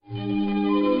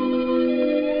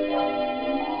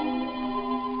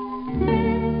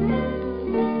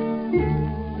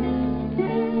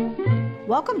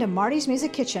Welcome to Marty's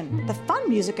Music Kitchen, the fun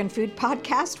music and food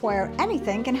podcast where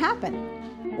anything can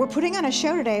happen. We're putting on a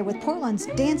show today with Portland's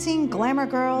dancing glamour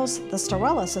girls, the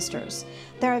Starella Sisters.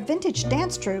 They're a vintage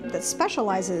dance troupe that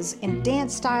specializes in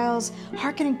dance styles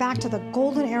harkening back to the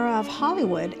golden era of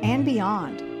Hollywood and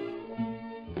beyond.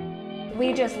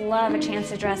 We just love a chance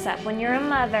to dress up. When you're a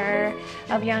mother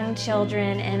of young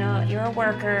children and you're a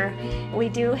worker, we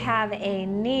do have a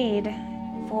need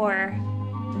for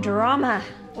drama.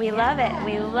 We love it.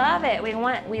 We love it.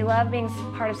 We love being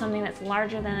part of something that's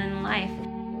larger than in life.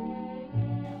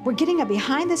 We're getting a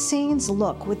behind-the-scenes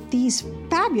look with these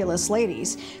fabulous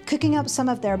ladies cooking up some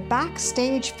of their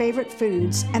backstage favorite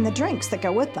foods and the drinks that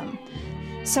go with them.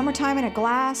 Summertime in a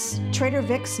Glass, Trader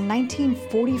Vic's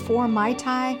 1944 Mai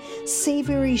Tai,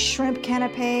 savory shrimp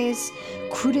canapes,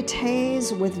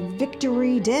 crudités with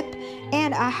Victory dip,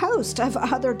 and a host of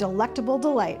other delectable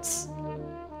delights.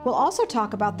 We'll also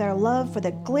talk about their love for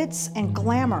the glitz and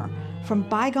glamour from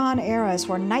bygone eras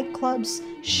where nightclubs,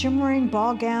 shimmering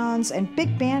ball gowns, and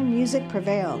big band music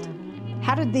prevailed.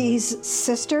 How did these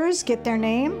sisters get their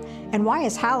name? And why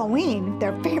is Halloween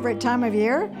their favorite time of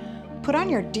year? Put on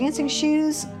your dancing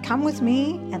shoes, come with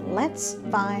me, and let's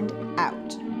find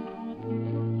out.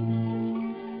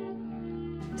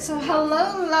 So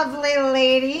hello, lovely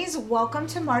ladies. Welcome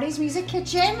to Marty's Music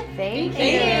Kitchen. Thank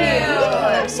you.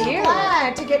 I'm so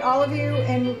glad to get all of you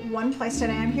in one place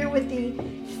today. I'm here with the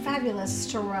fabulous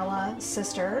Starella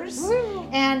Sisters. Woo.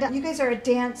 And you guys are a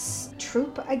dance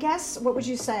troupe, I guess. What would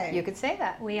you say? You could say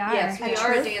that. We are. Yes, we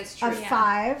are a dance troupe. Of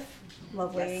 5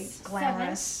 lovely,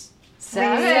 glamorous.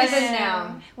 Seven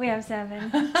now. We have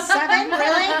 7. 7, really?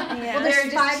 Yeah. Well, there's There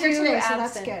are 5 just here two today, so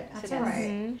that's absent good. That's today. all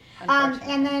right. Mm-hmm.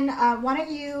 And then why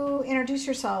don't you introduce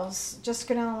yourselves? Just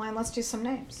go down the line. Let's do some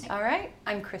names. All right.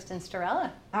 I'm Kristen Starella.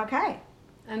 Okay.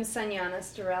 I'm Sanyana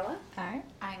Starella. All right.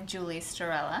 I'm Julie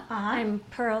Starella. Uh-huh. I'm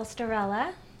Pearl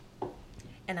Starella.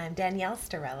 And I'm Danielle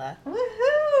Starella.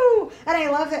 Woohoo! And I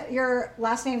love that your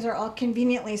last names are all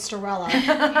conveniently Starella. Yes.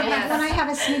 Then I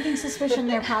have a sneaking suspicion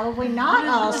they're probably not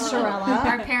all Our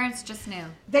Starella. parents just knew.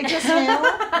 They just knew.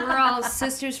 We're all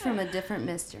sisters from a different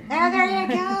mister. Oh, there you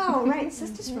go. Right,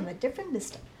 sisters from a different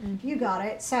mister. You got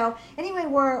it. So anyway,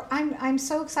 I'm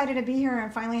so excited to be here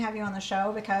and finally have you on the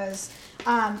show because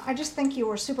I just think you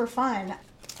were super fun.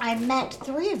 I met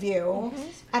 3 of you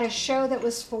at a show that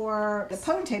was for the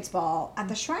Potentates Ball at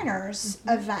the Shriners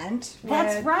event.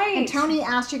 That's right. And Tony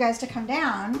asked you guys to come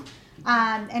down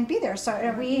and be there.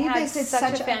 So We you had guys did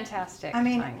such a fantastic I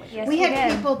mean, time with Yes, we we had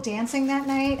did. people dancing that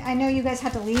night. I know you guys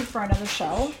had to leave for another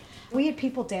show. We had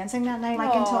people dancing that night,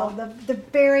 like Aw. until the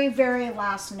very, very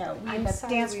last note. I'm The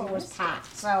sorry dance we floor was missed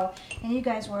packed. So, and you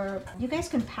guys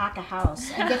can pack a house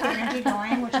and get the energy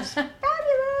going, which is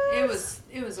fabulous.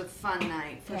 It was a fun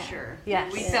night for Yeah. sure.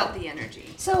 Yes. We felt the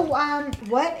energy. So,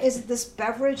 what is this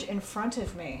beverage in front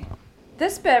of me?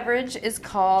 This beverage is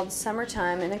called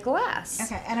Summertime in a Glass.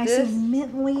 Okay, and I see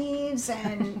mint leaves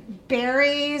and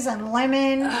berries and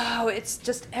lemon. Oh, it's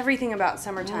just everything about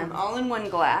summertime, all in one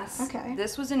glass. Okay.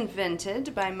 This was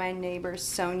invented by my neighbor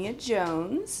Sonia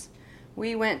Jones.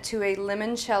 We went to a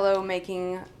limoncello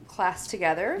making class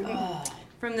together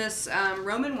from this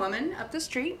Roman woman up the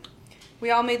street. We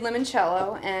all made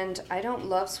limoncello, and I don't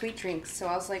love sweet drinks, so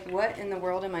I was like, what in the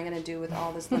world am I going to do with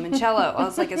all this limoncello? I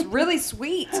was like, it's really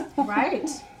sweet. Right.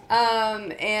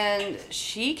 And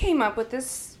she came up with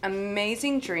this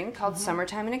amazing drink called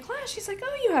Summertime in a Glass. She's like,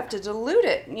 oh, you have to dilute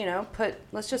it.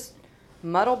 Let's just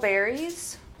muddle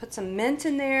berries, put some mint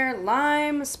in there,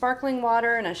 lime, sparkling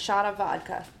water, and a shot of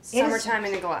vodka. Summertime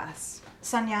in a Glass.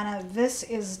 Sanyana, this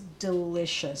is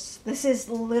delicious. This is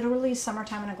literally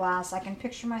summertime in a glass. I can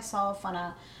picture myself on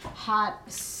a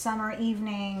hot summer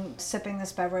evening sipping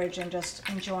this beverage and just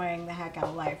enjoying the heck out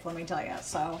of life, let me tell you.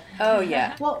 So, Oh,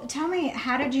 yeah. well, tell me,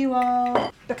 how did you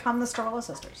all become the Starella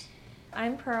Sisters?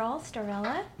 I'm Pearl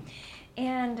Starella.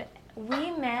 And we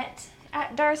met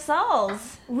at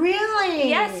Darcel's. Really?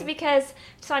 Yes, because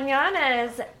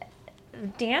Sanyana's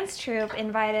dance troupe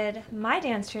invited my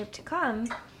dance troupe to come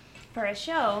for a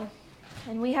show,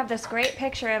 and we have this great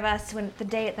picture of us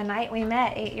the night we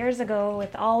met 8 years ago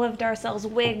with all of Darcel's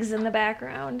wigs in the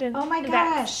background and Oh my the gosh.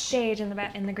 backstage in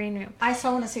the green room. I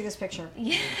so want to see this picture.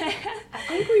 Yeah. I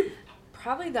think we're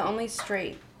probably the only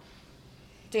straight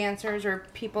dancers or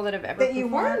people that have ever That you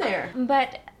performed weren't. there.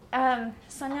 But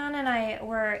Sanyana and I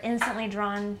were instantly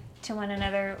drawn to one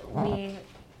another. We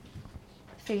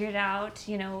figured out,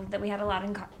 that we had a lot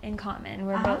in common.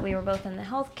 We were both in the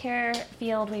healthcare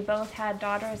field. We both had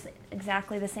daughters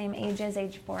exactly the same ages,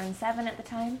 age 4 and 7 at the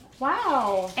time.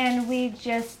 Wow. And we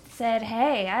just said,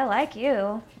 hey, I like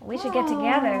you. We should get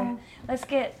together.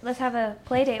 Let's have a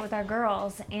play date with our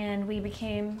girls. And we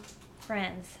became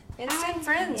friends. Instant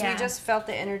friends. Yeah. We just felt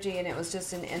the energy, and it was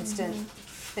just an instant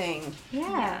thing.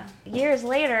 Yeah. Years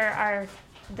later,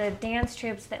 the dance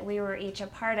troupes that we were each a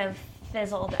part of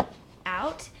fizzled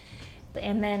out,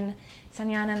 and then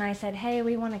Sanjana and I said, hey,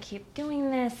 we want to keep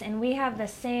doing this, and we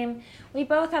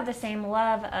both have the same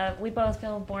love of, we both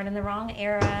feel born in the wrong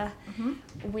era.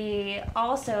 Mm-hmm. We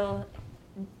also,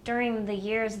 during the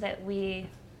years that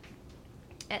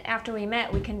after we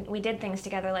met, we did things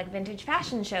together like vintage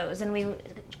fashion shows, and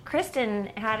Kristen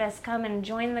had us come and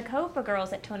join the Copa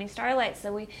girls at Tony Starlight,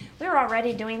 so we were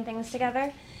already doing things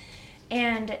together.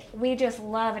 And we just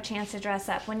love a chance to dress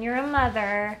up. When you're a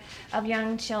mother of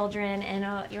young children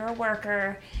and you're a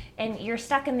worker and you're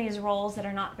stuck in these roles that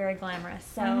are not very glamorous.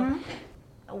 So,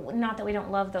 not that we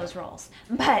don't love those roles,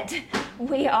 but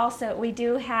we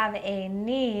do have a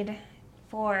need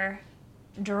for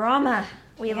drama.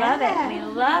 We love it. We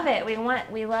love it.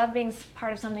 We love being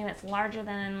part of something that's larger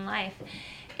than life.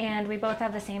 And we both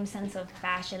have the same sense of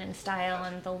fashion and style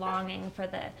and the longing for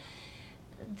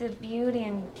the beauty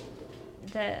and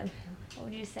what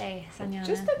would you say, Sanjana?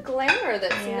 Just the glamour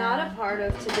that's not a part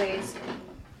of today's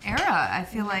era. I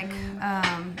feel like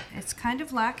it's kind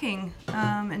of lacking,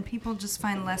 and people just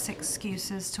find less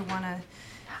excuses to want to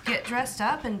get dressed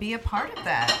up and be a part of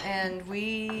that. And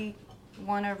we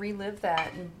want to relive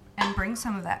that and bring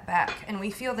some of that back. And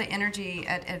we feel the energy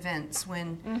at events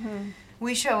when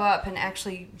we show up and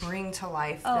actually bring to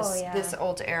life this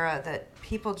old era, that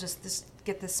people just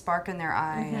get this spark in their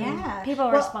eye. Mm-hmm. Yeah. People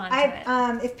respond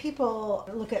to it. If people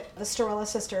look at the Storella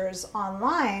sisters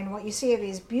online, what you see are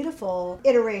these beautiful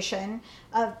iteration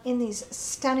in these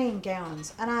stunning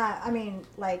gowns. And I mean,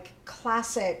 like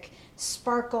classic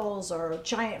sparkles or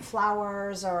giant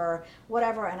flowers or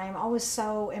whatever. And I'm always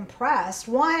so impressed.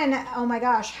 One, oh my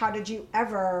gosh, how did you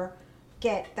ever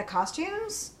get the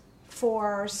costumes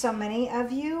for so many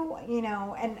of you,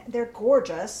 and they're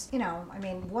gorgeous, I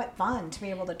mean, what fun to be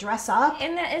able to dress up.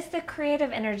 And that is the creative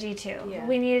energy too. Yeah.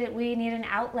 We need an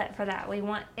outlet for that.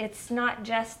 It's not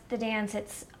just the dance,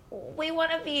 we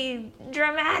want to be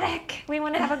dramatic. We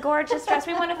want to have a gorgeous dress.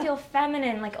 We want to feel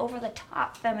feminine, like over the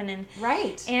top feminine.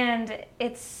 Right. And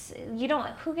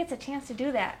who gets a chance to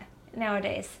do that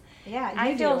nowadays? Yeah,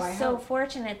 I feel so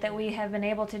fortunate that we have been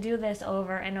able to do this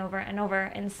over and over and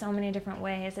over in so many different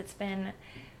ways. It's been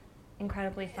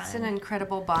incredibly fun. It's an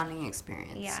incredible bonding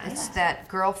experience. Yeah. It's that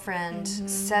girlfriend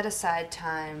set aside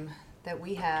time that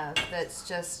we have that's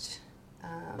just,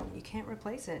 you can't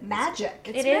replace it. Magic.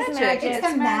 It is magic. It's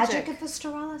the magic of the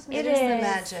Storella sisters. It is is the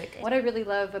magic. What I really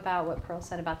love about what Pearl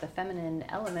said about the feminine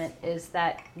element is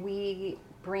that we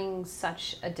bring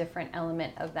such a different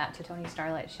element of that to Tony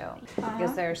Starlight show,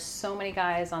 because there's so many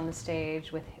guys on the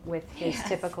stage with his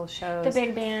typical shows. The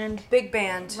big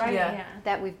band. Right? Yeah.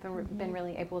 That we've been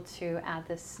really able to add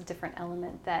this different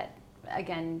element that,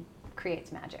 again,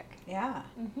 creates magic. Yeah.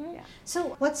 Yeah.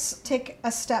 So let's take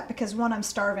a step, because one, I'm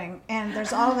starving, and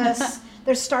there's all this,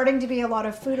 there's starting to be a lot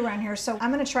of food around here, so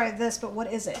I'm going to try this, but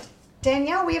what is it?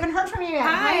 Danielle, we haven't heard from you yet.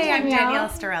 Hi, I'm Danielle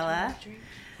Starella.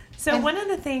 So one of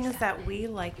the things that we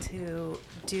like to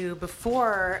do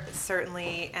before,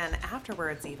 certainly, and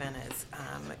afterwards even, is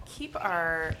keep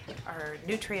our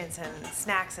nutrients and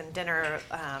snacks and dinner,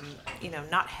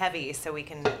 not heavy, so we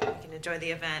can enjoy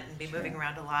the event and be moving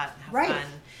around a lot and have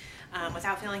fun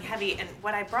without feeling heavy. And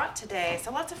what I brought today,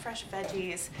 so lots of fresh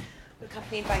veggies,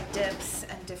 accompanied by dips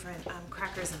and different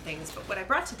crackers and things. But what I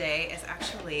brought today is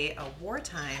actually a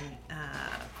wartime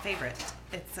favorite.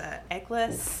 It's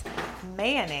eggless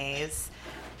mayonnaise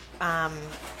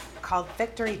called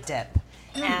Victory Dip.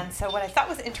 And so what I thought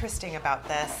was interesting about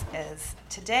this is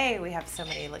today we have so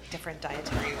many different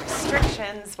dietary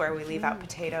restrictions where we leave out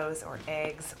potatoes or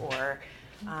eggs or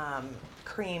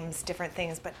creams, different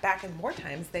things, but back in war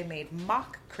times they made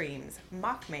mock creams,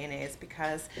 mock mayonnaise,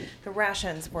 because the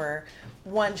rations were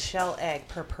 1 shell egg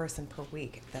per person per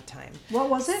week at that time. What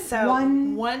was it? So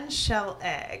one shell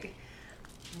egg,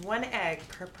 1 egg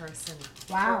per person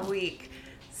per week.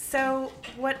 So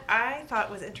what I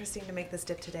thought was interesting to make this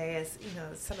dip today is,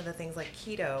 some of the things like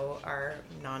keto are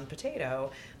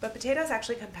non-potato, but potatoes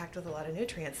actually come packed with a lot of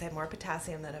nutrients. They have more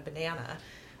potassium than a banana.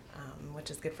 Which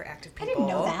is good for active people. I didn't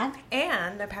know that.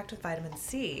 And they're packed with vitamin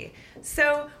C.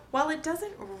 So while it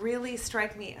doesn't really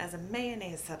strike me as a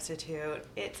mayonnaise substitute,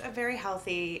 it's a very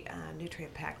healthy,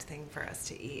 nutrient-packed thing for us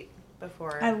to eat.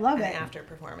 before I love and it. after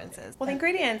performances. Well, the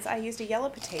ingredients, I used a yellow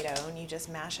potato, and you just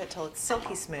mash it till it's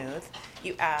silky smooth.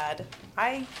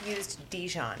 I used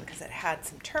Dijon because it had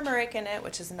some turmeric in it,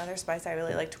 which is another spice I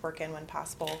really like to work in when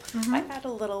possible. I add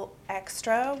a little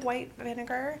extra white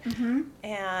vinegar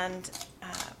and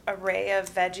array of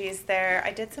veggies there.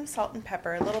 I did some salt and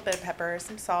pepper, a little bit of pepper,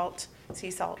 some salt,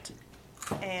 sea salt.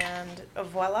 And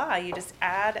voila, you just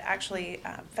add actually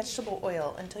vegetable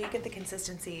oil until you get the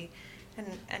consistency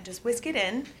and just whisk it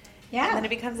in. Yeah. And then it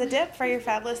becomes a dip for your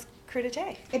fabulous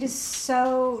crudité. It is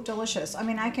so delicious. I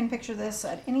mean, I can picture this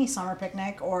at any summer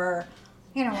picnic or,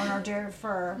 an hors d'oeuvre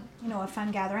for, a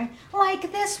fun gathering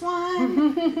like this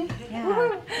one.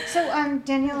 Yeah. So,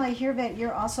 Danielle, I hear that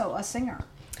you're also a singer.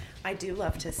 I do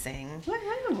love to sing.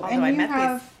 Woohoo. Although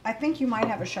And I think you might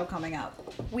have a show coming up.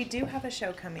 We do have a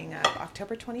show coming up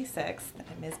October 26th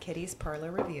at Ms. Kitty's Parlor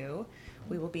Review.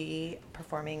 We will be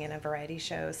performing in a variety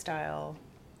show style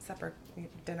supper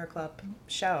dinner club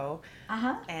show.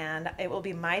 And it will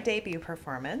be my debut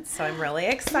performance, so I'm really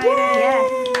excited.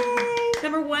 Yay!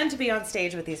 Number 1, to be on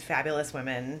stage with these fabulous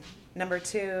women. Number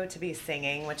 2, to be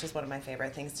singing, which is one of my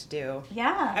favorite things to do.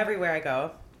 Yeah. Everywhere I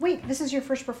go. Wait, this is your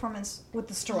first performance with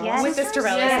the Storella Yes. With the sisters?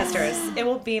 Storella sisters. It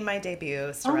will be my debut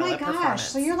Storella Oh my gosh, performance.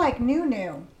 so you're like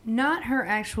new. Not her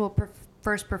actual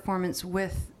first performance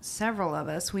with several of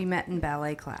us. We met in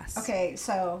ballet class. Okay,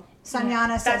 so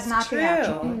Sanjana says That's not true. the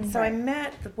actual. So I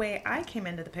met, the way I came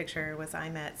into the picture was I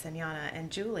met Sanjana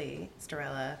and Julie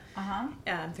Storella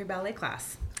through ballet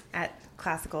class at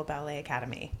Classical Ballet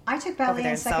Academy. I took Over ballet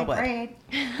there in in second Selwood. grade.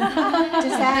 Does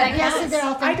that? Yes, they're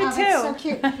all I did It's so too.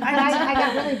 cute. But I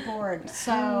got really bored,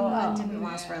 so it didn't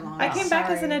last very long. I came back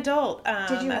as an Sorry. adult,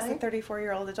 Did you as a really?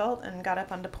 34-year-old adult, and got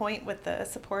up onto point with the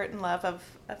support and love of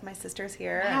my sisters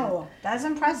here. Wow, that's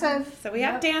impressive. So we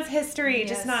have dance history, Yes.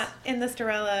 just not in the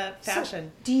Storella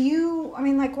fashion. Do you,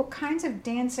 what kinds of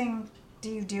dancing do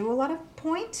you do? A lot of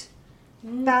point?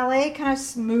 Ballet kind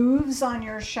of moves on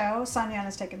your show?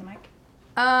 Sanjana's taking the mic.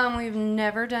 We've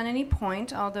never done any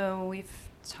point, although we've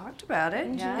talked about it.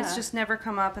 Yeah. It's just never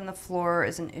come up, and the floor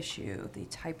is an issue. The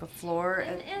type of floor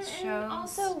at shows. And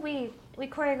also we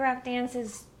choreograph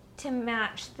dances to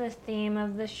match the theme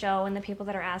of the show and the people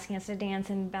that are asking us to dance,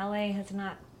 and ballet has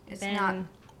not been not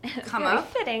come very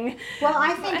up? fitting. Well,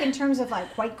 I think in terms of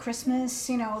like White Christmas,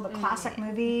 the classic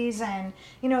movies, and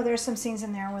there's some scenes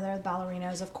in there where there are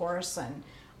ballerinas, of course, and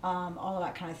all of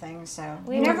that kind of thing. So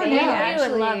We you never would- know. we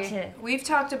would love to. We've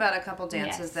talked about a couple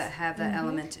dances Yes. that have that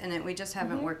element in it. We just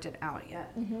haven't worked it out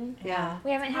yet. Yeah.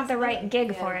 We haven't had the right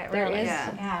gig for it, there really. is-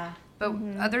 Yeah. Yeah. But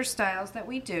other styles that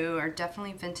we do are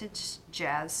definitely vintage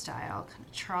jazz style, kind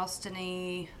of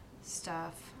Charleston-y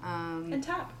stuff. And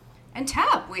tap. And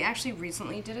tap. We actually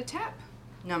recently did a tap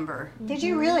number. Did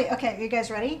you really? Okay, you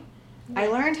guys ready? I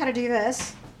learned how to do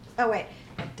this. Oh wait.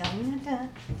 Dun, dun.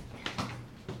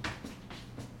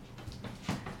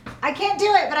 I can't do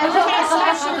it, but I did a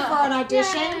soft shoe for an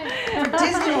audition for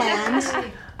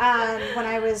Disneyland when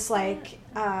I was like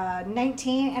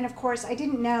 19, and of course I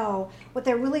didn't know what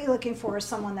they're really looking for is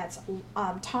someone that's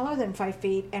taller than 5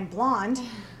 feet and blonde,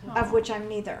 of which I'm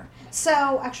neither.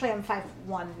 So actually I'm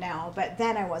 5'1" now, but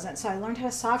then I wasn't. So I learned how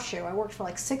to soft shoe. I worked for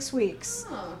like 6 weeks,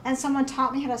 and someone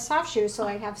taught me how to soft shoe so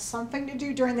I'd have something to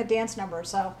do during the dance number.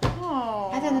 So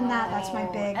other than that, that's my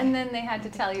big. And then they had to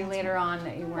tell you later on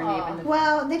that you weren't even.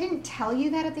 Well, they didn't tell you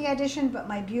that at the audition, but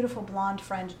my beautiful blonde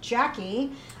friend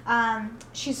Jackie,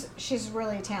 she's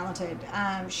really talented.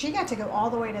 She got to go all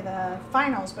the way to the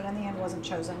finals, but in the end wasn't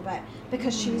chosen. But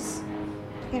because she's,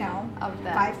 Of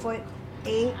that. 5'8",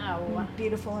 Oh.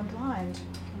 beautiful and blonde.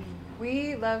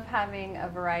 We love having a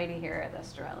variety here at the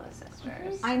Storella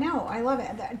Sisters. I know, I love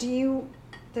it.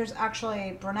 There's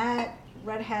actually brunette,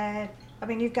 redhead. I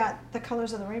mean, you've got the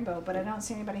colors of the rainbow, but I don't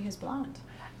see anybody who's blonde.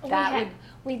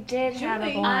 We did have a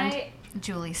Julie, blonde.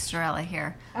 Julie Storella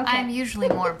here. Okay. I'm usually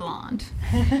more blonde.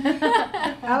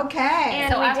 Okay.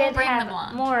 And So we I will did bring the have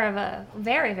blonde. more of a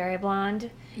very, very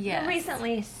blonde. Yes. Who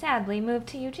recently, sadly, moved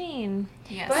to Eugene.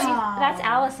 Yes. Aw. That's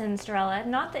Allison Storella.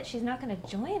 Not that she's not going to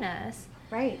join us.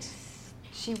 Right.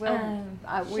 She will.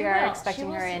 She We are will. expecting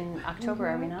She her will. in October,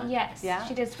 are we not? Yes. Yeah.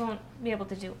 She just won't be able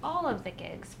to do all of the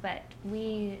gigs, but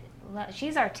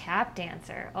she's our tap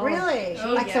dancer. Oh, Really? She,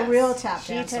 Like the real tap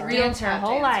she dancer. took dance her tap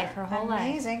whole dancer. life. Her whole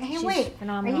Amazing. life. Hey, She's wait. Are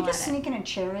phenomenal you just at it. sneaking a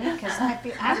cherry? Because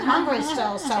I'm hungry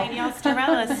still. So Danielle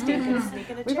Storella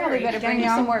sneaking a We probably cherry. better bring you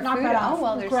Danielle, some more knock food. that off. Oh,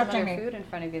 well, there's Correct some me. other food in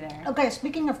front of you there. okay.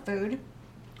 Speaking of food,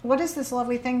 what is this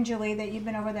lovely thing, Julie, that you've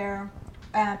been over there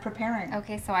preparing?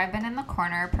 Okay, so I've been in the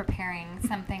corner preparing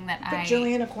something that Put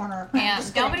Julie in a corner. And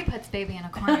Just kidding. nobody puts baby in a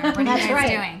corner. What are you That's guys right.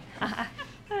 doing?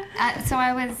 So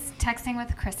I was texting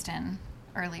with Kristen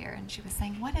earlier, and she was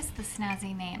saying, "What is the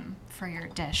snazzy name for your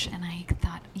dish?" And I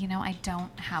thought, I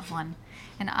don't have one.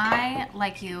 And I,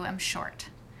 like you, am short.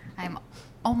 I'm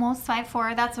almost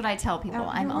 5'4". That's what I tell people. Oh,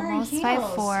 I'm you're wearing almost heels.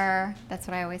 5'4". That's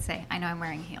what I always say. I know I'm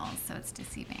wearing heels, so it's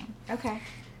deceiving. Okay.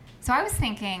 So I was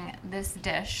thinking this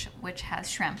dish, which has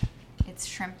shrimp. It's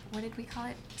shrimp. What did we call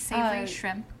it? Savory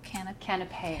shrimp Canapes.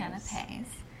 canapes.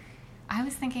 I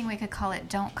was thinking we could call it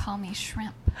 "Don't Call Me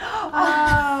Shrimp." Oh.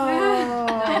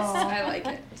 I like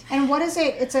it. And what is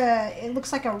it? It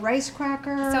looks like a rice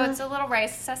cracker. So it's a little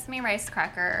sesame rice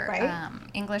cracker, Right.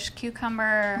 English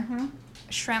cucumber,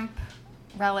 shrimp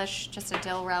relish, just a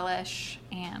dill relish,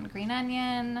 and green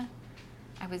onion.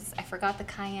 I forgot the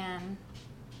cayenne.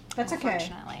 That's okay.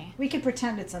 Unfortunately. We could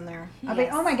pretend it's in there. I'll Yes.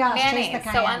 be, oh my gosh, taste the Mayonnaise.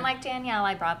 cayenne. So unlike Danielle,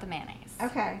 I brought the mayonnaise.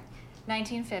 Okay.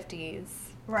 1950s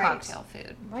Right. cocktail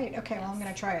food. Right. Okay. Well, I'm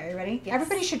gonna try it. Are you ready? Yes.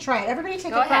 Everybody should try it. Everybody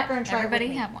take Go a ahead. cracker and try Everybody it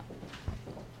with me. have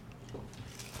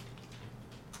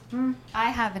one. I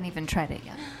haven't even tried it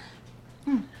yet.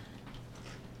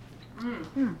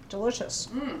 Delicious.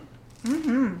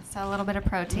 So a little bit of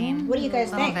protein. What do you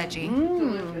guys a little think?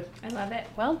 veggie. I love it.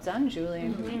 Well done,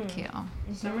 Julie. Thank you.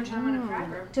 Summertime on a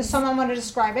cracker. Does someone want to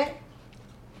describe it?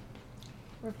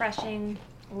 Refreshing,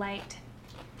 light.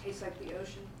 Tastes like the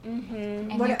ocean.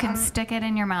 And What, you can stick it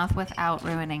in your mouth without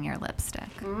ruining your lipstick.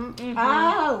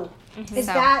 Oh, is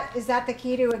So- that the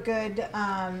key to a good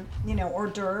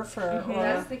hors d'oeuvre or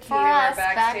That's the key For to our us,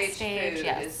 backstage backstage, food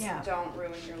yes. is Yeah. don't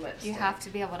ruin your lips. You have to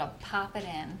be able to pop it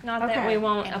in. Not Okay. that we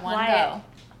won't In one apply go. it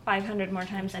 500 more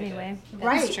times anyway. That's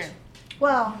Right. true.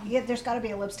 Well, yeah, there's got to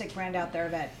be a lipstick brand out there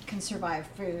that can survive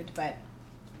food, but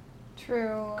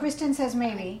True. Kristen says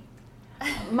maybe.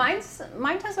 Mine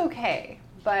does okay,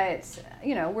 but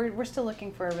we're still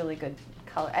looking for a really good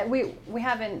color.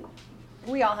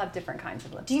 We all have different kinds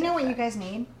of lipstick. Do you know what you but- guys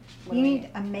need? What You do we need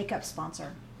a makeup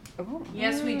sponsor. Ooh.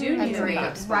 Yes, we do need a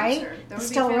makeup sponsor. Right? That would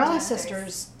be Stellarella fantastic.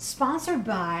 Sisters, sponsored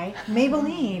by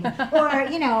Maybelline,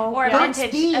 or Or a Burt's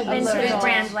vintage, Bees. a vintage little-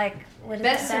 brand like what is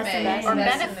Besame. it? Or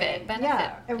Besame. benefit.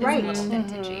 Yeah, is right. more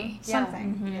vintagey.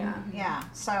 Something. Yeah. Yeah.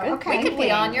 So Good. okay. We could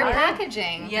be on your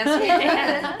packaging. Yes, we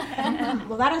can.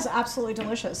 Well, that is absolutely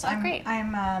delicious. great.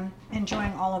 I'm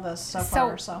enjoying all of this so So-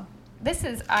 far. So. This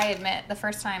is, I admit, the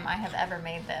first time I have ever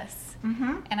made this.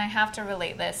 And I have to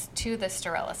relate this to the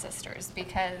Sterella sisters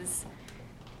because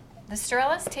the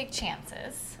Sterellas take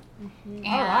chances. And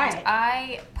All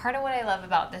right. part of what I love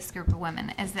about this group of women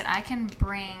is that I can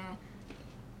bring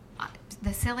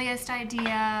the silliest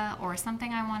idea or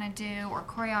something I want to do or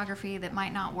choreography that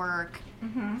might not work,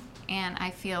 and I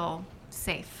feel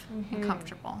safe and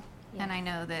comfortable. And I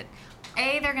know that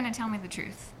A, they're going to tell me the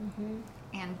truth,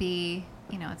 and B,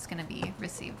 it's going to be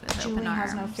received with Julie open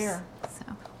arms. has no fear. So,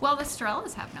 well, the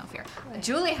Sterellas have no fear.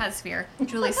 Julie has fear.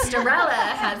 Julie Sterella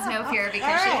has no fear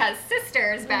because she has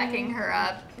sisters backing her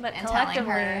up But and telling her,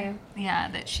 collectively,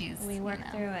 that she's. We work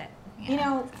through it. You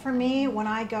know, for me, when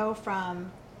I go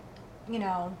from,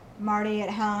 Marty at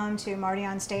home to Marty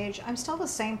on stage, I'm still the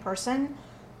same person,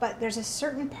 but there's a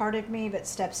certain part of me that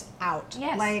steps out.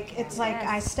 Yes. Like, it's like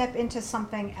I step into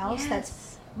something else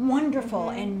that's wonderful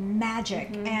and magic.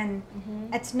 And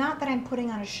it's not that I'm putting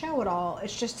on a show at all.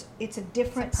 It's just, it's a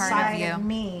different part of side you. of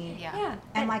me. Yeah. Yeah.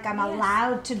 And like, I'm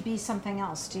allowed to be something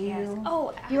else. Do you? Yes.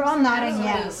 Oh, You're all nodding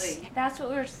yes. Absolutely. That's what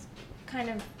we were kind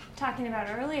of talking about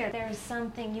earlier. There's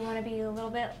something you want to be a little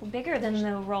bit bigger than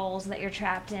the roles that you're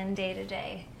trapped in day to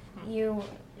day. You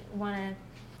want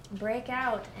to break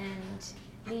out and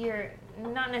be your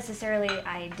not necessarily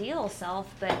ideal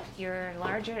self, but your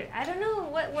larger. I don't know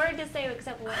what word to say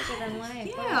except larger than life.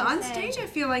 What Yeah, would on you say? stage I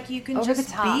feel like you can Over the just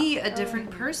top. be a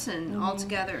different person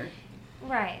altogether.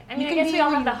 Right. I You mean, I can guess be we all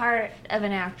who have the you- heart of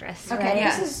an actress. Okay, Right?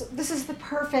 Yeah. this is the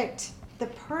perfect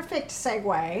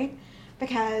segue,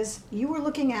 because you were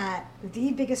looking at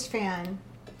the biggest fan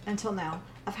until now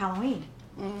of Halloween.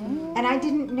 And I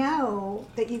didn't know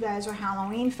that you guys were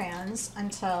Halloween fans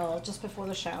until just before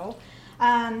the show.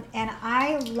 And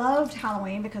I loved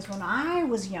Halloween because when I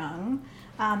was young,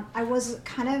 I was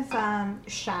kind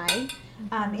of shy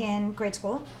in grade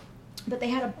school, but they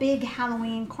had a big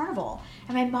Halloween carnival,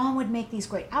 and my mom would make these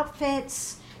great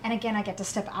outfits. And again, I get to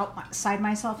step outside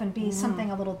myself and be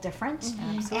something a little different.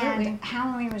 And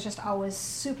Halloween was just always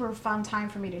super fun time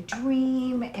for me to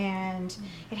dream, and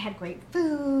it had great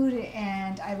food,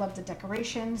 and I loved the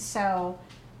decorations. So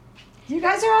you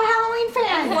guys are all Halloween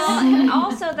fans. Well, and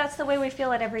also that's the way we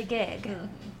feel at every gig.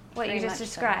 What Very you just much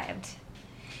so. described.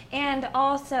 And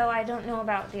also, I don't know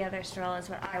about the other Sterellas,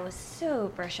 but I was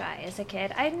super shy as a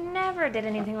kid. I never did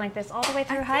anything like this. All the way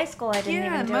through high school, I didn't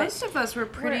Yeah, even do most it. of us were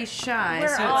pretty We're- shy, we're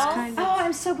so all- it's kind Oh, of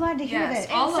I'm so glad to hear Yes,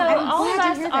 that. all So of us. all of glad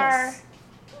to us hear are this.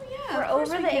 we're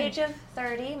over the age of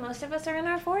 30. Most of us are in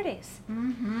our 40s.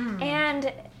 Mm-hmm.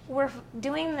 And we're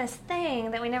doing this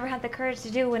thing that we never had the courage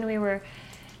to do when we were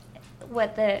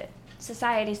what the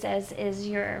society says is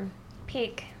your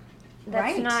peak.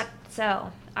 That's Right. not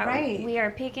so. Right. We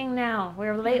are peaking now.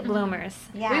 We're late bloomers.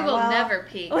 Yeah, We will well, never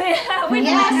peak.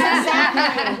 Yes,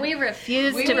 exactly. We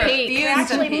refuse We to refuse peak. We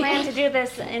actually plan to do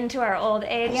this into our old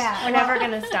age. Yeah, We're well, never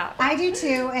going to stop. I do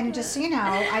too, and just so you know,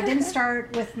 I didn't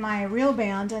start with my real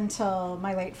band until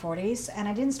my late 40s, and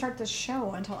I didn't start this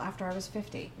show until after I was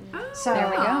 50. So there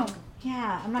we go.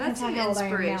 Yeah, I'm not going That's to tell an you how old I am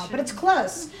now, inspiration. but it's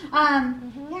close.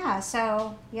 Yeah,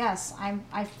 so yes,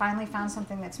 I finally found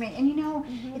something that's me, and you know,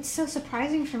 it's so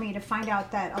surprising for me to find out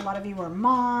that a lot of you are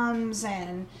moms,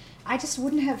 and I just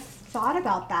wouldn't have thought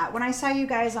about that when I saw you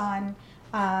guys on,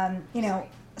 you know,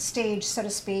 stage, so to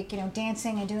speak, you know,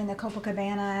 dancing and doing the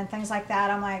Copacabana and things like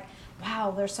that. I'm like, wow,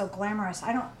 they're so glamorous.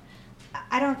 I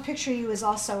don't picture you as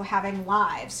also having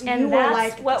lives. And you that's were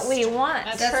like what we want.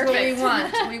 That's what we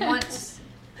want. We want.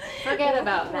 Forget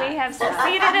about that. We have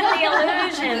succeeded in the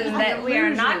illusion that we are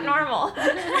not illusion. normal.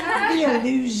 the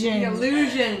illusion. The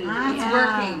illusion. It's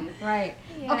Ah, working. Right.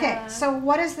 Yeah. Okay, so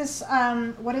what is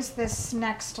this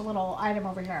next little item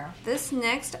over here? This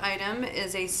next item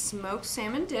is a smoked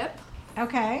salmon dip.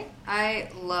 Okay. I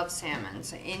love salmon,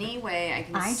 so any way I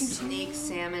can I do too. sneak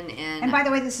salmon in. And by the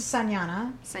way, this is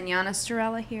Sanyana. Sanyana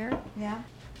Storella here. Yeah.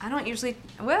 I don't usually,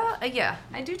 well, yeah,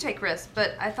 I do take risks,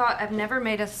 but I thought I've never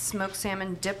made a smoked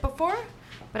salmon dip before,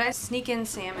 but I sneak in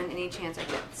salmon any chance I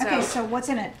get. So, Okay, so what's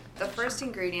in it? the first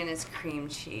ingredient is cream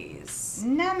cheese.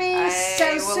 Nummy,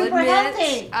 so will super admit,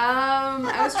 healthy.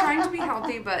 I was trying to be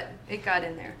healthy, but it got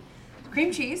in there.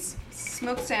 Cream cheese,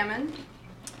 smoked salmon.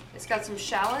 It's got some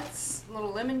shallots, a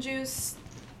little lemon juice,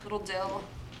 little dill,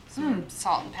 some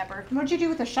salt and pepper. What'd you do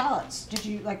with the shallots? Did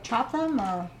you like chop them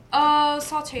or?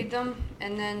 Sauteed them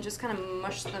and then just kind of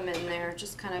mushed them in there.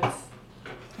 Just kind of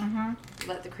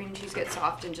let the cream cheese get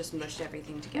soft and just mushed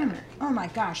everything together. Oh my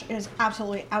gosh, it is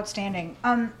absolutely outstanding.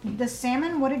 The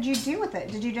salmon, what did you do with it?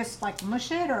 Did you just like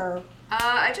mush it or?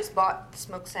 I just bought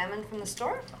smoked salmon from the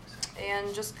store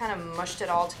and just kind of mushed it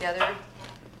all together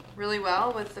really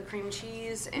well with the cream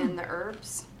cheese and the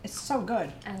herbs. It's so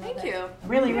good. Thank you.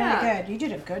 Really, Yeah. really good. You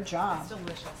did a good job.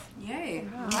 Delicious. Yay.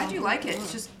 Glad you like it.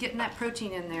 It's just getting that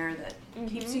protein in there that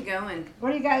keeps you going.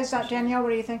 What do you guys, Danielle, what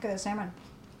do you think of the salmon?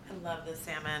 I love the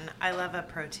salmon. I love a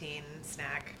protein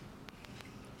snack.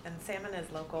 And salmon is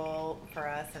local for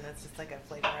us, and it's just like a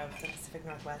flavor of the Pacific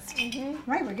Northwest.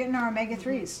 Right, we're getting our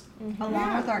omega-3s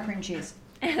along with our cream cheese.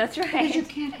 That's Because you right.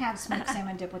 can't have smoked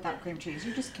salmon dip without cream cheese.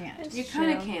 You just can't. You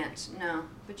kind of can't, no.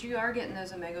 But you are getting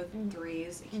those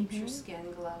omega-3s. It keeps your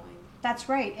skin glowing. That's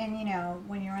right. And you know,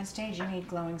 when you're on stage, you need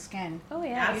glowing skin. Oh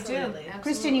yeah. Absolutely.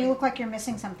 Kristen, you look like you're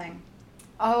missing something.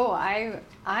 Oh, I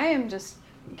am just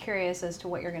curious as to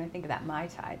what you're going to think of that Mai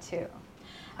Tai too.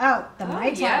 Oh, the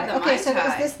Mai Tai. yeah, the Okay, Mai so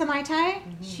Tai. is this the Mai Tai?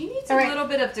 She needs All a right. little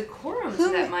bit of decorum to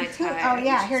that Mai Tai. Oh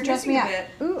yeah, here, She's dress me missing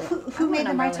up. a bit. Who made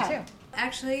the Mai Tai?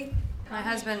 Actually, my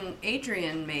husband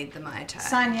Adrian made the Mai Tai.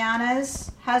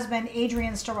 Sanyana's husband,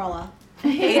 Adrian Storella.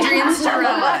 Adrian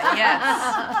Storella,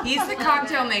 yes. He's the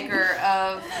cocktail maker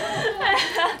of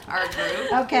our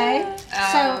group. Okay,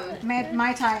 so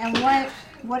Mai Tai, and what?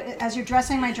 As you're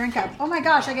dressing my drink up, oh my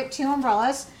gosh, I get 2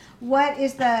 umbrellas.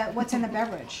 What's in the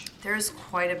beverage? There's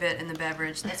quite a bit in the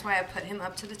beverage. That's why I put him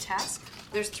up to the task.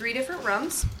 There's 3 different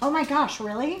rums. Oh my gosh,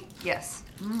 really? Yes.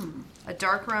 A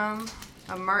dark rum,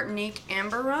 a Martinique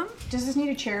amber rum. Does this need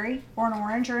a cherry or an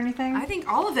orange or anything? I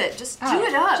think all of it. Just Oh, do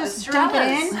it up. just The dump it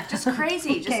Storellas. in? Just crazy.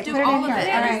 Okay, Just do put it all in of here. it.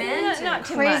 All And right. mint. Not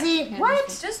too Crazy. much. What?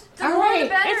 Just the All more right. the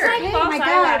better. It's like Hey, false my gosh.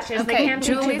 eyelashes. They Okay, can't be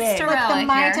too Julie big. Storella. Look, the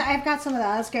Mai here. Tai, I've got some of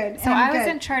that. That's good. So And I was good.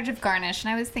 in charge of garnish,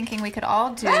 and I was thinking we could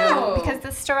all do Oh. because the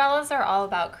Storellas are all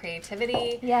about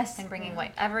creativity, Yes. and bringing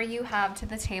whatever you have to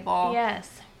the table. Yes.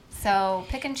 So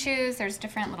pick and choose. There's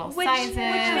different little Which sizes.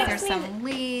 makes There's me some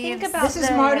leaves. think about This is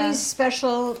the, Marty's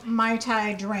special Mai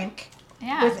Tai drink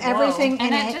yeah, with everything and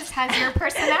in it it. just has your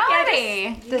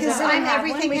personality. Because I'm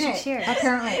everything in it.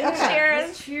 Apparently. Okay.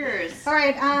 Cheers. Cheers. All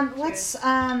right. Let's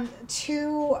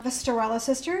 2 the Storella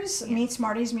sisters meets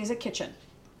Marty's Music Kitchen.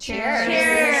 Cheers.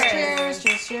 Cheers.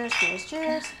 Cheers. Cheers. Cheers.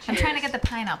 Cheers. I'm trying to get the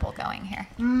pineapple going here.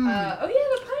 Oh yeah,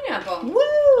 the pineapple.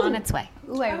 Woo! On its way.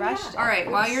 Ooh, I rushed. All right,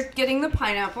 while you're getting the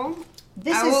pineapple,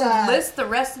 This I is will a list the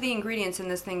rest of the ingredients in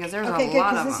this thing because there's okay. a Good,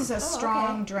 lot because of this them. is a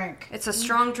strong drink. It's a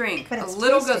strong drink. But A it's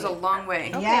little tasty. goes a long way.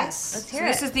 Yes. Let's So hear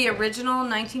this it. is the original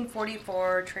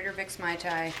 1944 Trader Vic's Mai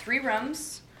Tai. 3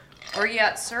 rums,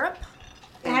 Orgeat syrup,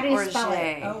 How do you spell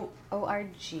it? Orgeat.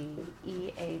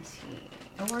 ORGEAT.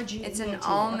 O-R-G. It's an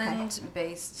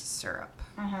almond-based syrup.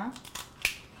 Uh huh.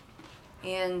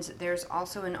 And there's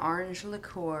also an orange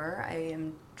liqueur. I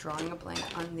am drawing a blank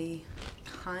on the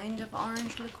kind of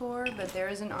orange liqueur, but there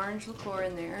is an orange liqueur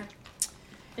in there.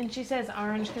 And she says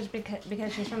orange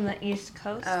because she's from the East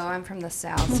Coast. Oh, I'm from the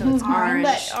South, so it's orange.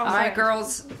 My right.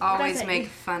 girls always Doesn't- make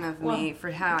fun of me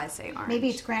for how I say orange. Maybe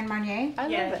it's Grand Marnier. I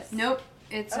love it. Nope.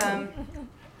 It's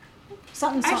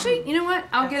Something. actually, you know what?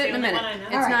 I'll get it in a the only minute. one I know.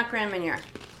 It's All right. not Grand Marnier.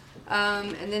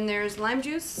 And then there's lime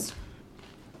juice.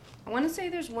 I want to say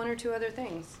there's one or two other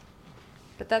things,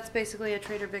 but that's basically a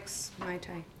Trader Vic's Mai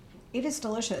Tai. It is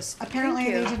delicious. Apparently,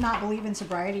 you. they did not believe in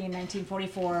sobriety in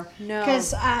 1944. No.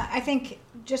 Because I think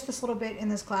just this little bit in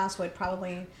this glass would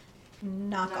probably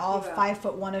knock all you out.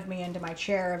 5'1" of me into my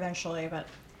chair eventually, but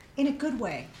in a good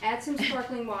way. Add some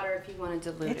sparkling water if you want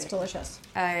to dilute It's it. delicious.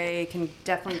 I can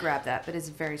definitely grab that, but it's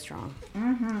very strong.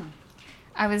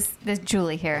 This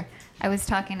Julie here. I was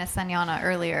talking to Sanjana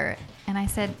earlier, and I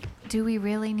said, "Do we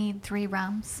really need 3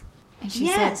 rums?" And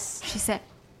Yes. she said,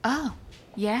 "Oh,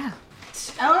 yeah,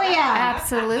 Oh yeah.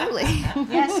 absolutely."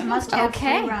 Yes, must have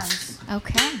Okay. 3 runs.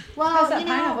 Okay. Well, that you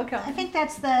know, pineapple come? I think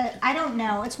that's the. I don't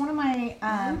know. It's one of my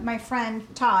my friend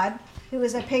Todd, who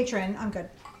is a patron. I'm good.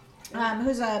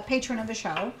 Who's a patron of the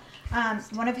show.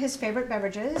 One of his favorite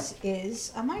beverages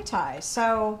is a Mai Tai.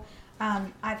 So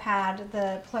I've had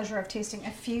the pleasure of tasting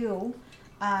a few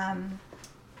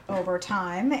over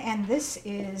time, and this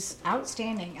is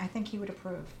outstanding. I think he would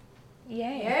approve.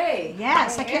 Yay. Yay!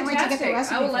 Yes, I can't wait to get the Fantastic.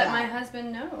 recipe I will for let that. my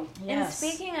husband know. And Yes.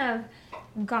 speaking of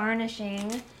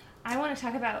garnishing, I want to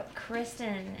talk about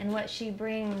Kristen and what she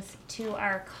brings to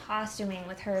our costuming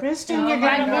with her. Kristen, Oh you're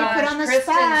my gonna be put gosh, on the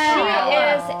Kristen, She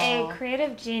spot. is a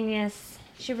creative genius.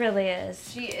 She really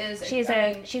is. She is. She's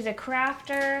a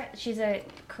crafter. She's a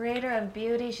creator of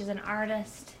beauty. She's an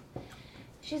artist.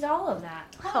 She's all of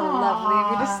that. How lovely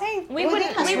of you to say. We Well, wouldn't.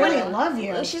 they must We really wouldn't. love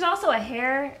you. She's also a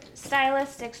hair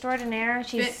stylist extraordinaire.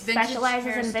 She Vintage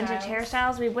specializes in vintage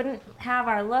hairstyles. hairstyles. We wouldn't have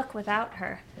our look without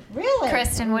her. Really?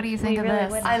 Kristen, what do you think of really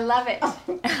this? would. I love it.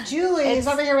 Julie is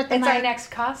over here with the It's our mic.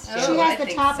 next costume. She Oh, has I the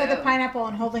think top of the so. pineapple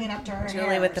and holding it up to her Julie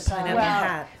hair. with the so- pineapple Well,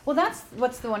 hat. well, that's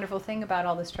what's the wonderful thing about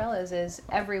all the Strellas is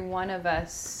every one of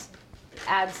us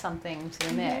adds something to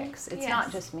the mix. It's not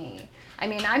Yes. just me. I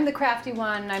mean, I'm the crafty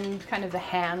one. I'm kind of the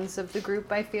hands of the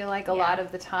group. I feel like a lot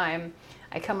of the time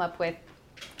I come up with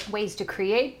ways to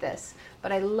create this,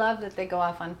 but I love that they go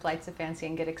off on Flights of Fancy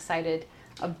and get excited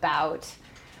about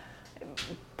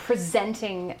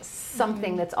presenting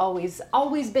something that's always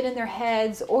been in their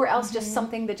heads, or else just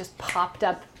something that just popped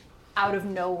up out of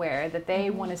nowhere that they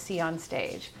want to see on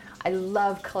stage. I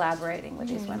love collaborating with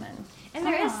these women. And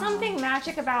there is something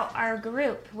magic about our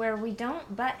group where we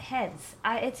don't butt heads.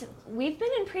 We've been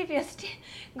in previous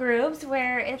groups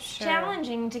where it's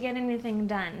challenging to get anything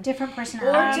done. Different Or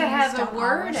personalities. to have a don't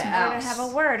word always- out. Or to have a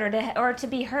word, or to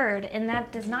be heard, and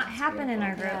that does not happen in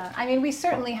our group. I mean, we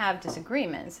certainly have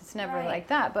disagreements. It's never Right. like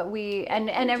that, but we and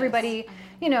everybody,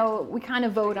 you know, we kind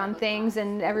of vote on things,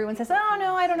 and everyone says, "Oh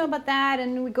no, I don't know about that,"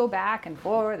 and we go back and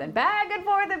forth and back and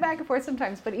forth and back and forth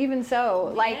sometimes. But even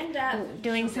so, like, End up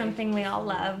doing something we all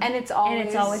love, and it's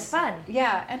always fun.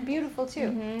 Yeah, and beautiful too.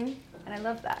 And I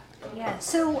love that. Yes.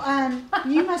 So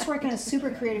you must work in a super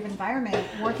creative environment,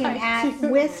 working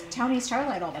with Tony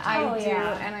Starlight all the time. I do,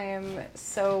 yeah. and I am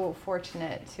so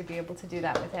fortunate to be able to do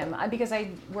that with him because I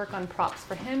work on props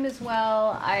for him as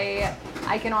well.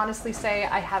 I can honestly say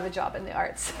I have a job in the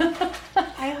arts.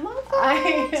 I love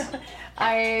that.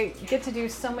 I get to do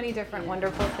so many different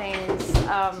wonderful things.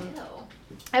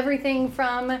 Everything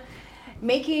from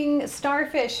making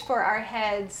starfish for our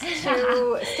heads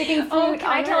to sticking fruit Oh, can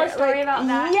I on tell her, a story like- about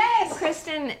that? Yes.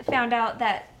 Kristen found out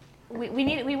that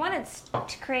we wanted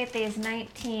to create these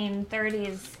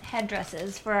 1930s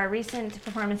headdresses for our recent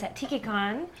performance at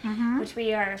TikiCon, which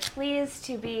we are pleased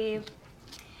to be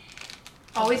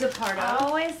Always a part of.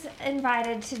 always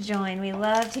invited to join. We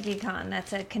love TikiCon.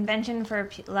 That's a convention for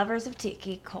lovers of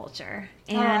tiki culture.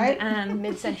 And right.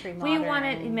 Mid-century we modern.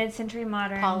 wanted mid-century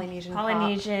modern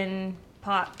Polynesian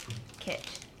pop kit.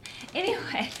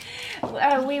 Anyway,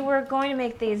 we were going to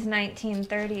make these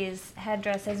 1930s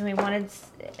headdresses, and we wanted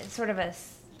sort of a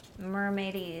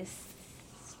mermaidy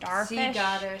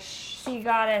starfish, sea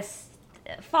goddess,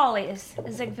 Follies,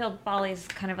 Ziegfeld Follies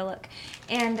kind of a look,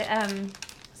 and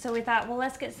so we thought, well,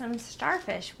 let's get some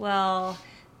starfish. Well,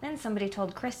 then somebody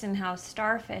told Kristen how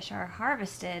starfish are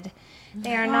harvested.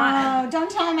 They are not. Oh, don't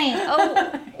tell me.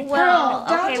 Oh, well,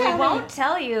 Don't okay, tell we me. won't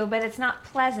tell you, but it's not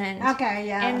pleasant. Okay,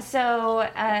 yeah. And so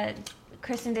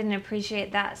Kristen didn't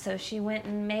appreciate that, so she went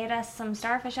and made us some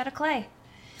starfish out of clay.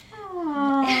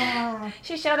 Oh.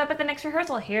 She showed up at the next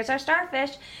rehearsal. Here's our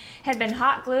starfish. Had been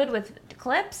hot glued with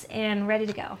clips and ready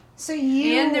to go. So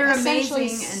you And they're essentially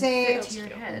amazing and saved fit to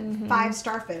your head. 5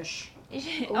 starfish.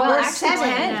 Well, Or actually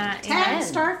 10 10.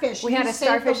 starfish. We You had a saved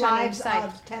starfish the on each lives side.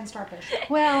 of 10 starfish.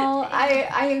 Well,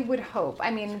 I would hope.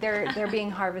 I mean, they're being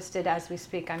harvested as we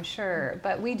speak, I'm sure.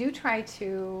 But we do try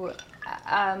to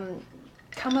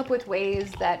come up with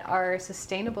ways that are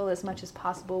sustainable as much as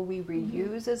possible. We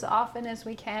reuse as often as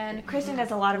we can. Kristen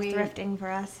does a lot of thrifting for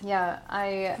us. Yeah,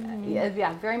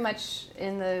 yeah, very much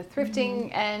in the thrifting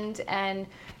end, and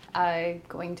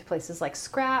going to places like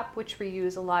Scrap, which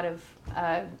reuse a lot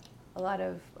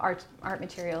of art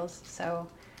materials. So,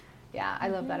 yeah, I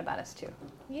love that about us too.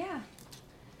 Yeah.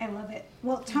 I love it.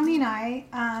 Well, Tony and I,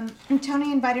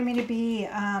 Tony invited me to be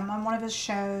on one of his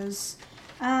shows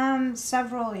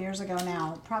several years ago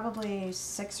now, probably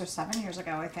 6 or 7 years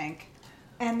ago, I think.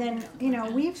 And then,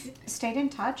 we've stayed in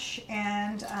touch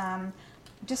and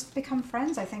just become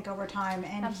friends, I think, over time.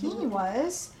 And he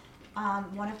was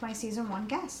one of my season 1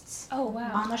 guests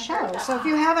on the show. So if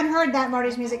you haven't heard that,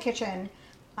 Marty's Music Kitchen,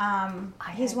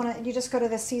 he's you just go to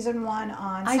the season 1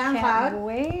 on SoundCloud. I can't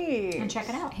wait. And check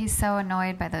it out. He's so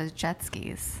annoyed by those jet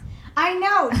skis. I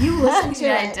know, you listened to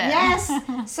Yeah, I it. did.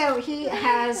 Yes. So he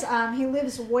has, he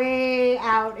lives way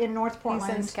out in North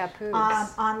Portland. He's in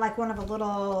Scappoose. On like one of the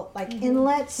little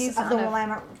inlets He's of the on a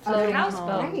Willamette floating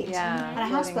houseboat. Right. Yeah, On a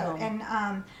floating houseboat. home.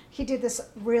 And he did this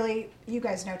really, you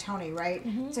guys know Tony, right?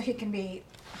 So he can be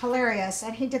hilarious.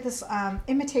 And he did this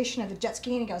imitation of the jet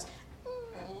ski and he goes,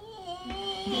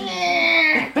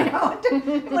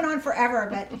 it went on forever,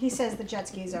 but he says the jet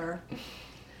skis are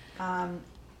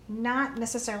not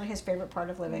necessarily his favorite part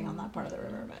of living on that part of the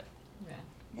river, but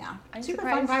yeah, I'm super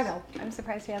surprised, fun guy though. I'm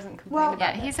surprised he hasn't complained Well, about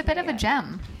Yeah, that he's a to bit me of a yet.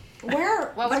 gem. Where?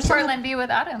 What would for some of- Portland be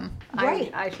without him?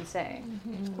 Right. I should say.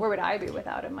 Where would I be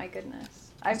without him? My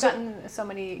goodness. I've gotten so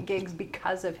many gigs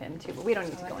because of him too, but we don't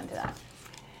need to go into that.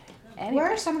 Anyway.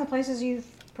 Where are some of the places you've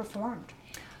performed?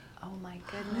 Oh my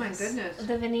goodness. Oh my goodness.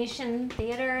 The Venetian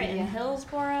Theater in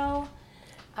Hillsborough.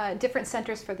 Different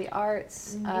centers for the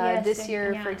arts. Yes, This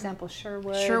year, yeah. for example,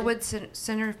 Sherwood. Sherwood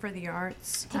Center for the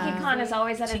Arts. TikiCon is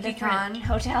always at a Tiki different Con.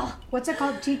 hotel. What's it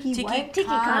called? Tiki Tiki what?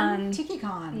 TikiCon.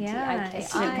 TikiCon. Yeah, T-I-K-I.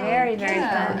 it's very, very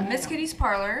fun. Miss Kitty's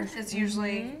Parlor is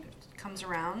usually comes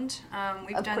around.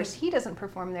 We've Of done course, he doesn't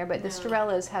perform there, but the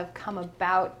Storellas have come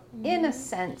about, in a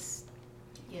sense,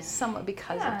 somewhat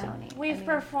because of Tony. We've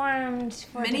performed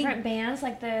for Many- different bands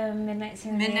like the Midnight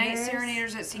Serenaders. Midnight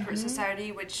Serenaders at Secret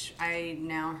Society, which I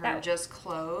now heard That- just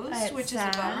closed, It's which is a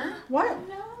sad. bummer. What?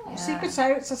 Secret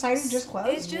Society just It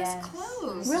closed? just Yes.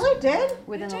 closed. Really did?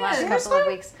 Within the It last did. couple of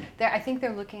Seriously? weeks, I think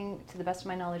they're looking, to the best of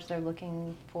my knowledge, they're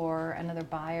looking for another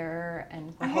buyer, and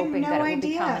we're I had hoping no that it will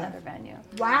idea. become another venue.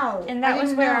 Wow. And I that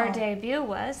was didn't where know. our debut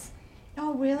was.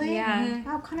 Oh, really? Yeah.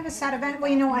 Oh, kind of a sad event.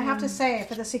 Well, I have to say,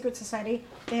 for the Secret Society,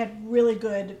 they had really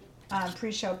good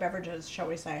pre-show beverages, shall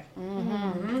we say.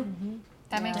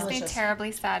 That makes me Delicious.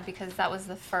 terribly sad because that was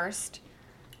the first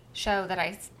show that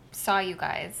I saw you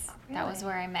guys. That was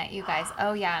where I met you guys.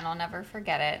 Oh yeah, and I'll never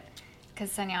forget it because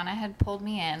Sanjana had pulled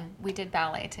me in. We did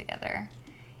ballet together,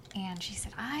 and she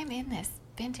said, "I'm in this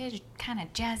vintage kind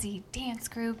of jazzy dance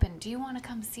group, and do you want to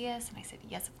come see us?" And I said,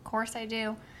 "Yes, of course I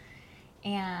do."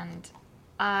 And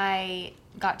I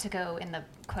got to go in the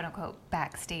quote-unquote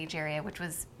backstage area, which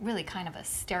was really kind of a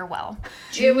stairwell.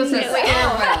 It was a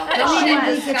stairwell. She Don't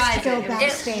gets to disguise go it. It was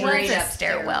backstage. straight was a up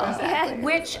stairwell,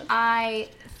 which I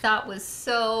thought was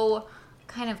so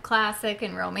kind of classic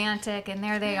and romantic. And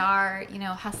there they are,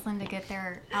 hustling to get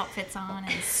their outfits on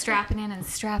and strapping in and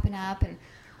strapping up. And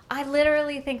I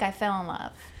literally think I fell in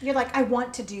love. You're like, I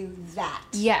want to do that.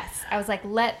 Yes, I was like,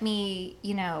 let me,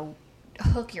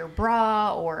 hook your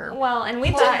bra or Well, and we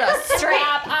pull thought the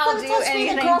strap. I'll do Let's be the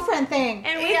anything. girlfriend thing.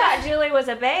 And we thought Julie was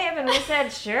a babe, and we said,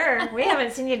 sure. We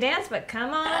haven't seen you dance, but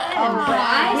come on.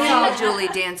 I saw Julie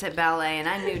dance at ballet, and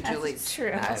I knew Julie's.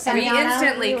 True. We Sanjana,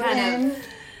 instantly you were kind of. in.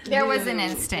 There was an There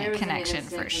instant was an connection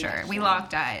instant for sure. connection. We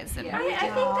locked eyes. And Yeah. I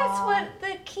think that's what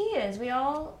the key is. We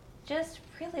all just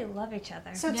really love each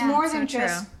other. So it's Yeah, more so than true.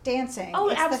 just dancing. Oh,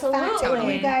 it's the fact that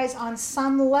absolutely. you guys on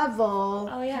some level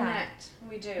Oh, yeah.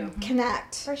 We do.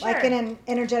 connect, For like sure. in an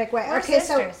energetic way. We're Okay,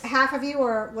 sisters. so half of you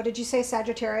are, what did you say,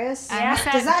 Sagittarius? Yeah.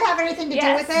 Does that have anything to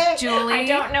Yes. do with it? Julie, I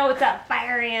don't know what's that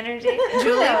fiery energy.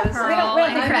 Julie knows? Pearl, we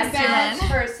and don't really Kristen.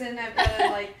 person. I've got to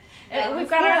like. We've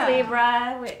got our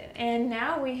Libra, and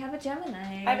now we have a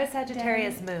Gemini. I have a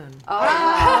Sagittarius moon.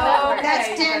 Oh, okay. that's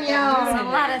There's Danielle. a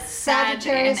lot of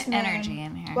Sagittarius Sag and moon. energy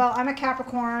in here. Well, I'm a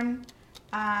Capricorn.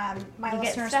 My You get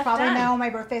listeners stuff probably done. know my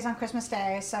birthday's on Christmas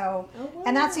Day, so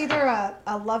and that's either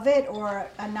a love it or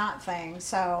a not thing.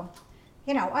 So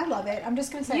You know, I love it. I'm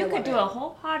just going to say You I could love do it. a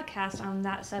whole podcast on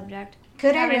that subject.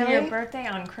 Could I Having your really? birthday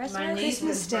on Christmas? My niece's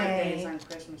Christmas birthday Day. is on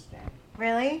Christmas Day.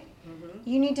 Really?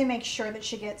 You need to make sure that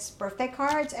she gets birthday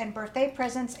cards and birthday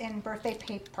presents in birthday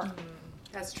paper.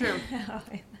 That's true.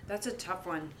 That's a tough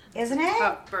one. Isn't it?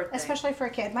 Tough birthday. Especially for a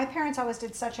kid. My parents always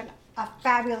did such a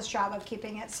fabulous job of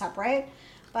keeping it separate.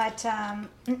 But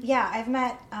yeah, I've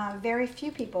met very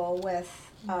few people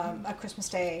with a Christmas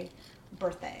Day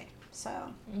birthday. So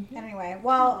anyway,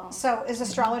 well, so is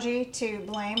astrology to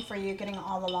blame for you getting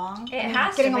all along? It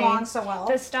has getting to be. along so well.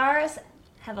 The stars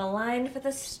have aligned for the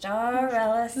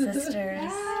Starella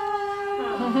sisters.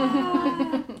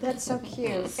 That's so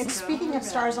cute. And speaking of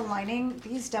stars aligning,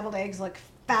 these deviled eggs look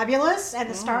fabulous, and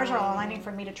the stars are aligning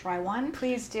for me to try one.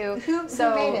 Please do. Who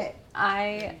made it?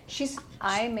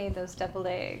 I made those deviled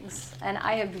eggs, and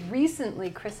I have recently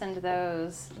christened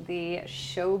those the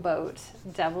Showboat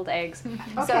deviled eggs.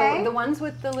 Okay. So the ones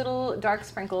with the little dark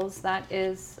sprinkles, that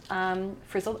is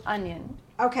frizzled onion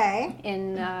Okay.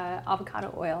 in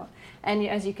avocado oil, and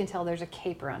as you can tell, there's a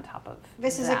caper on top of.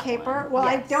 This is a that caper? one. Well,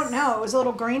 I Yes. don't know. It was a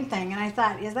little green thing, and I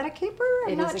thought, is that a caper?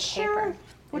 I'm It not is a sure. caper.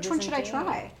 Which It one is should I indeed.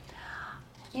 try?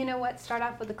 You know what? Start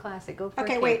off with the classic. Go for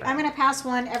Okay, a wait. caper. I'm going to pass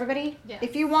one. Everybody,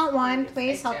 if you want one,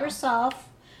 please help yourself.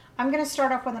 I'm going to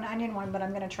start off with an onion one, but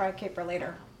I'm going to try a caper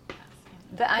later.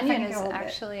 The onion can is go a bit.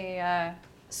 actually.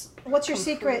 What's your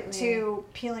secret Completely. to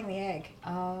peeling the egg?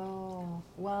 Oh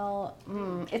well,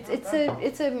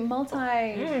 it's a multi.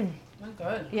 Oh,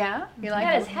 good. Yeah, you like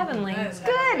That it? is heavenly. That is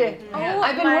Good. heavenly. Oh,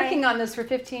 I've been my- working on this for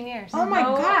 15 years. Oh my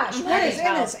gosh, what is in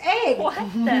this egg? What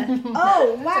the?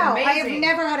 Oh wow, I have amazing.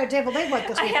 never had a deviled egg like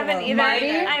this I before. haven't either. Marty?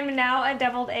 I'm now a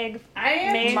deviled egg. I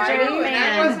am Major too, and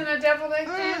fan. I wasn't a deviled egg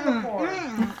fan before.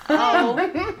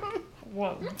 Oh,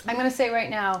 Whoa. I'm gonna say right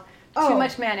now, Oh. too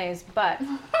much mayonnaise, but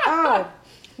Oh,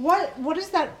 what is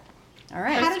that? all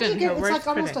right. How did you good. get? Her It's worst like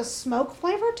almost critic. a smoke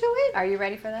flavor to it. Are you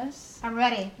ready for this? I'm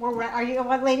ready. Are you?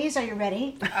 What, ladies? Are you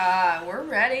ready? We're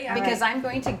ready. Because I'm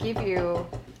going to give you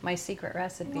my secret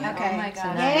recipe. Okay. Oh my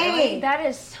God. Yay! That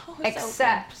is so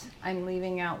Except I'm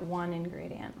leaving out one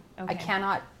ingredient. I Okay.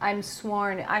 cannot. I'm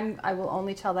sworn. I will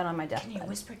only tell that on my Can you deathbed.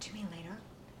 whisper to me later?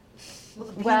 Will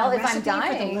it be Well, in the if I'm recipe for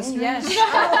the dying, listeners? yes.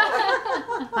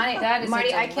 Honey, That is a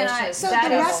Marty, I cannot. delicious So that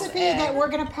the is- recipe that we're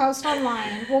gonna post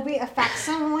online will be a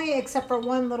facsimile, except for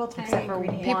one little tiny Except for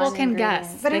ingredient. People one can ingredient.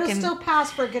 guess. But They it'll can- still pass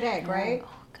for a good egg, right?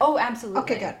 Oh, absolutely.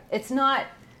 Okay, good. It's not.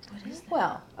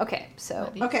 Well, okay.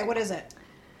 So Okay, what is it?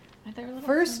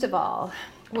 first of all,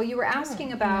 well, you were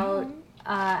asking about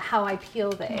how I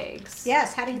peel the eggs.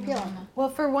 Yes. How do you peel them? Well,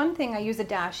 for one thing, I use a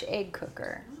Dash egg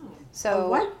cooker. So A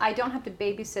what? I don't have to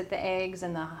babysit the eggs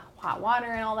and the hot water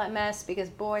and all that mess because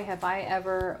boy, have I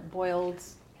ever boiled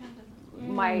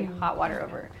my hot water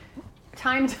over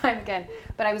time and time again.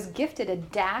 But I was gifted a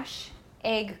Dash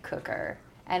egg cooker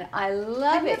and I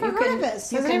love I've it. never heard of this.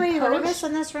 Has anybody heard of this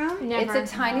in this room? Never. It's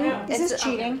a tiny. Is it's this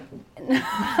cheating?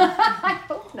 I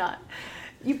hope not.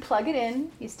 You plug it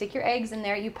in, you stick your eggs in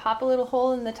there, you pop a little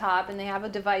hole in the top, and they have a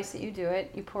device that you do it.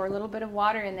 You pour a little bit of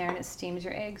water in there, and it steams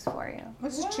your eggs for you.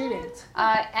 This is cheating.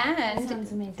 And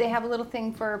sounds amazing. they have a little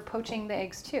thing for poaching the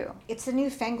eggs too. It's the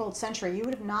newfangled century. You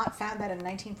would have not found that in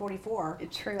 1944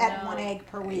 True. at 1 egg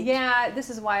per week. Yeah,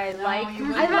 this is why I like you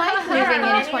wouldn't. living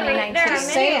in 2019. There are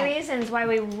Just many saying. reasons why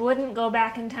we wouldn't go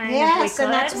back in time Yes, if we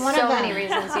and could. that's one So of them. many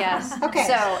reasons, yes. Okay.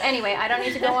 So anyway, I don't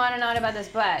need to go on and on about this,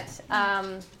 but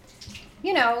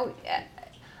you know,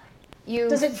 you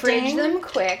Does it fridge ding? them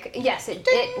quick. Yes, it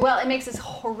makes this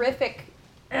horrific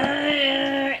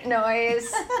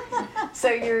noise. So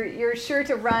you're sure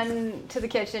to run to the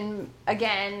kitchen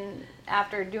again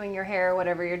after doing your hair or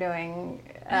whatever you're doing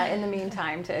in the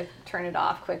meantime to turn it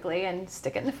off quickly and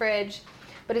stick it in the fridge.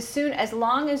 But as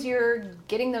long as you're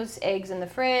getting those eggs in the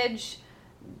fridge,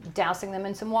 dousing them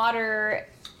in some water,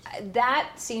 that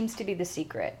seems to be the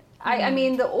secret. I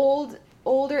mean, the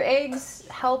older eggs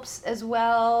helps as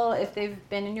well if they've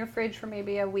been in your fridge for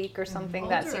maybe a week or something.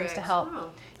 That Older seems eggs. to help. Oh,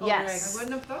 older Yes. eggs. I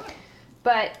wouldn't have thought.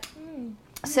 But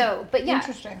but yeah.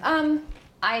 Interesting.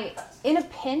 I in a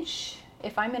pinch,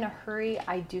 if I'm in a hurry,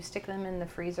 I do stick them in the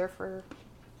freezer for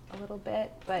a little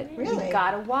bit. But Really? you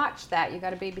gotta watch that. You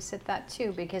gotta babysit that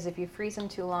too, because if you freeze them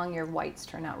too long, your whites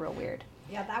turn out real weird.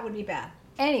 Yeah, that would be bad.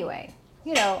 Anyway,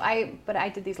 you know, I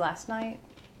did these last night.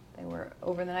 They were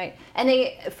over the night, and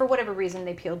they, for whatever reason,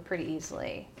 they peeled pretty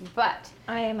easily. But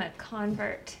I am a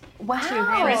convert. wow,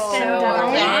 Kristen So Double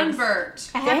a eggs.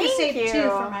 convert. I have to Thank save you. 2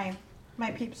 for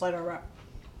my peeps later.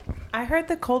 I heard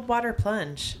the cold water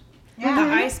plunge. The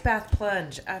ice bath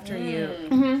plunge after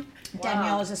you.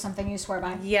 Danielle, is this something you swear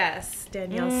by? Yes,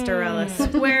 Danielle Starella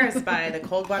swears by the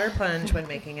cold water plunge when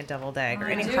making a deviled egg or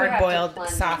any do hard have to boiled,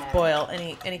 plunge soft in it. boil,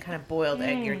 any kind of boiled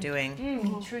egg you're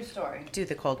doing. True story. Do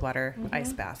the cold water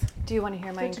ice bath. Do you want to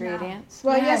hear my ingredients?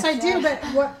 Well, yes, I do, but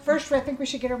first I think we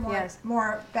should get her Yes.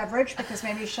 more beverage because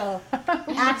maybe she'll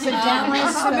accidentally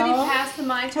Somebody spill pass the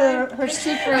Mai to Tai. her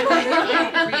secret.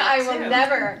 I will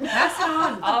never. Pass it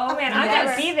on. Oh man, I'm Never.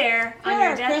 gonna be there on Here,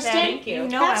 your deathbed. Kristen, You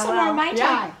know have I some more will. Mai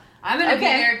Tai. I'm gonna be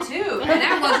Okay. there too. And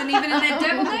I wasn't even in that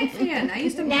deviled egg fan. I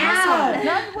used to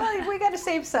Now, Well, we got to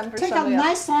save some for take a somebody else.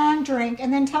 nice long drink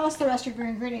and then tell us the rest of your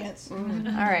ingredients. All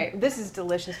right, this is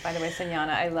delicious, by the way, Senyana.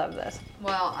 I love this.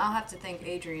 Well, I'll have to thank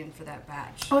Adrian for that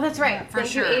batch. Oh, that's right. For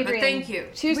Thank sure, you, but Adrian. thank you.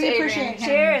 Cheers We to Adrian. appreciate him.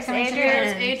 Cheers, coming to Adrian.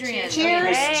 dinner. Adrian.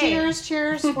 Cheers, Hey.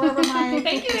 cheers, wherever my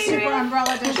Thank you, super Adrian.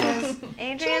 umbrella dishes.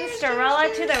 Adrian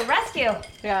Starella to the rescue.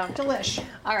 Yeah. Delish.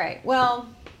 All right. Well,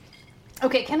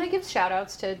 okay. Can I give shout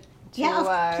outs to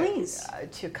Yeah, please.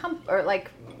 to or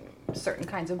like certain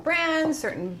kinds of brands,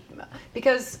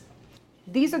 because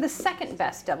these are the second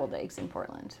best deviled eggs in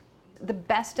Portland. The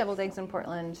best deviled eggs in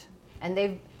Portland, and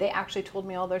they actually told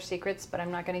me all their secrets, but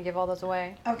I'm not going to give all those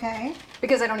away Okay.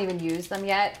 because I don't even use them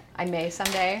yet. I may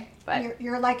someday, but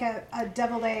You're like a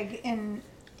deviled egg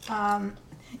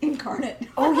incarnate.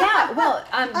 oh yeah. Well,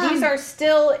 these are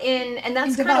still in, and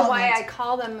that's in kind of why I development.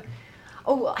 call them.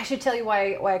 Oh, I should tell you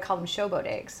why I call them showboat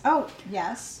eggs. Oh,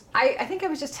 yes. I think I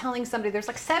was just telling somebody there's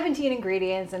like 17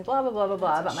 ingredients and blah blah blah blah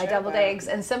blah about my deviled eggs,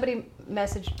 and somebody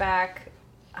messaged back,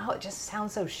 "Oh, it just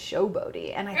sounds so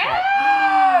showboaty," and I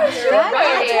thought,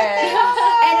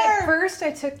 and at first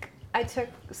I took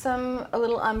a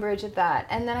little umbrage at that,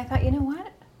 and then I thought, you know what?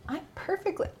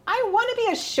 I want to be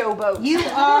a showboat. You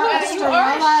are a You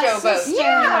are a Starella showboat. sister. You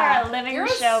are a living You're a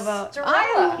showboat.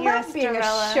 I You're love a being a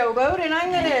Starella. showboat, and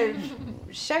I'm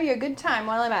gonna show you a good time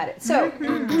while I'm at it. So,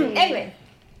 anyway,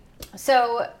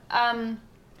 so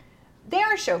they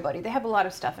are showboaty. They have a lot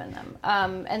of stuff in them,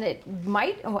 and it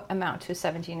might amount to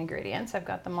 17 ingredients. I've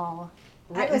got them all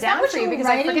written Is that down what for you you were because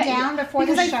I writing forget. down before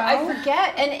the because show? I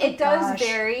forget, and it does gosh.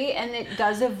 vary and it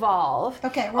does evolve.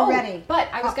 Okay, we're ready. But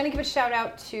I was going to give a shout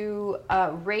out to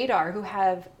Radar, who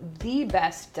have the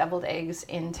best deviled eggs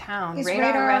in town. Is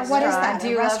Radar- Restaurant. what is that, Do a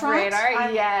you love restaurant?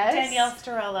 Radar? Yes. Danielle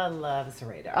Starella loves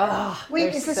Radar. Oh, Wait,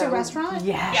 they're is this a restaurant?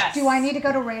 Yes. Yes. Do I need to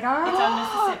go to Radar? It's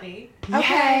on Mississippi.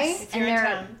 Okay. It's here in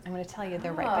town. I'm going to tell you,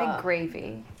 they're right by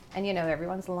Gravy. And you know,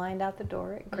 everyone's lined out the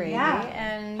door at Gravy. Yeah.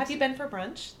 And Have you been for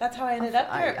brunch? That's how I ended up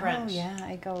here at brunch. Oh, yeah,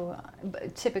 I go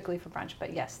typically for brunch,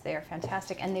 but yes, they are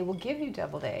fantastic. And they will give you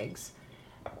deviled eggs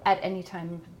at any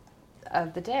time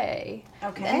of the day.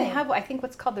 Okay. And they have, I think,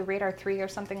 what's called the Radar 3 or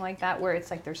something like that, where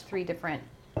it's like there's 3 different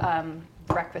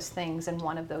breakfast things, and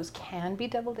one of those can be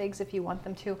deviled eggs if you want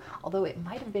them to, although it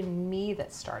might have been me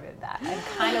that started that. I'm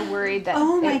kind of worried that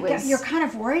Oh my it was... God, you're kind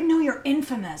of worried? No, you're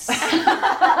infamous.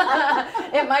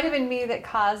 It might have been me that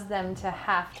caused them to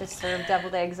have to serve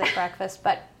deviled eggs at breakfast,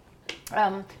 but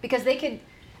because they could,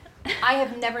 I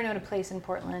have never known a place in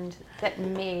Portland that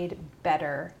made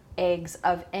better eggs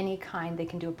of any kind. They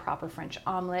can do a proper French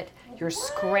omelet. Your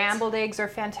scrambled eggs are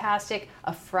fantastic.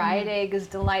 A fried egg is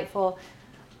delightful.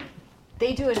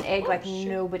 They do an egg like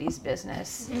nobody's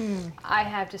business. I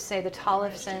have to say the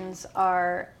Tollefsons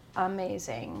are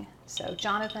amazing. So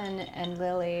Jonathan and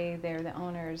Lily, they're the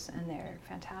owners, and they're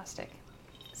fantastic.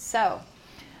 So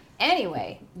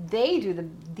anyway, they do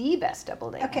the best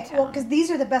deviled egg Okay, in town. well, because these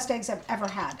are the best eggs I've ever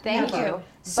had. Thank Never. you.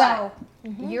 So,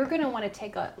 But you're going to want to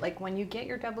take when you get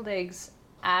your deviled eggs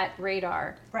at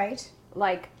Radar, right?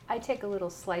 like I take a little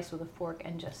slice with a fork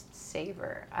and just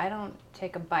savor. I don't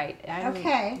take a bite.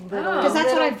 Okay. Little- Because that's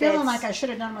what little I'm feeling bits. like I should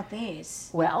have done with these.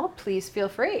 Well, please feel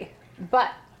free.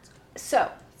 But,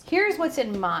 so, here's what's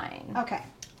in mine. Okay.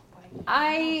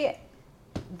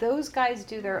 Those guys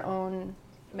do their own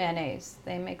mayonnaise.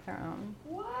 They make their own.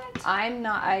 What? I'm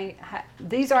not,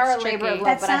 these are a labor of love,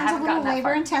 That but I sounds a haven't little gotten that labor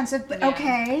far. intensive, but Yeah.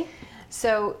 okay.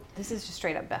 So, this is just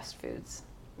straight up Best Foods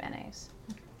mayonnaise.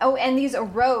 Oh, and these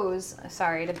arose,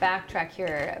 sorry to backtrack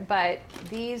here, but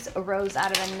these arose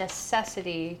out of a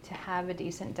necessity to have a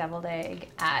decent deviled egg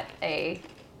at a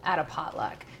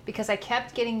potluck, because I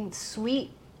kept getting sweet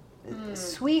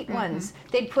ones.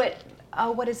 They'd put,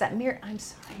 what is that? I'm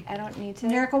sorry, I don't need to.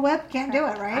 Miracle Whip, can't do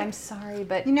it, right? I'm sorry,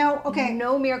 but You know, okay.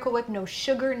 no Miracle Whip, no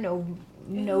sugar, no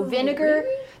vinegar.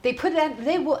 really? They put that.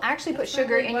 They will actually put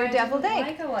sugar in your deviled egg.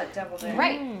 Like a what deviled egg?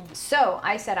 Right. So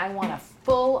I said I want a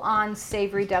full-on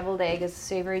savory deviled egg, as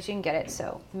savory as you can get it.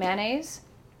 So mayonnaise,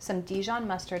 some Dijon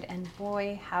mustard, and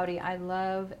boy, howdy, I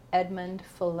love Edmond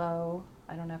Fallot.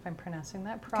 I don't know if I'm pronouncing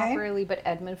that properly, but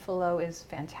Edmond Filot is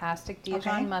fantastic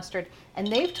Dijon mustard. And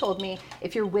they've told me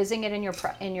if you're whizzing it in your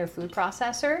food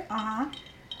processor,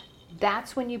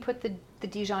 that's when you put the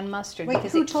Dijon mustard. Wait,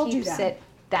 because who it told you keeps that?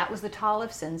 That was the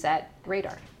Tollefsons at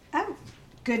Radar. Oh,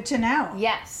 good to know.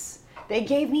 Yes. They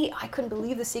gave me, I couldn't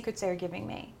believe the secrets they were giving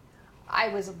me. I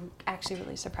was actually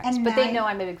really surprised. And but they now- know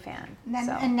I'm a big fan.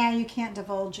 So. And now you can't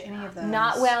divulge any of those.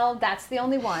 Not well. That's the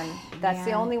only one. That's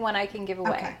the only one I can give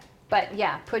away. Okay. But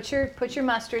yeah, put your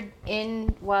mustard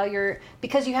in while you're,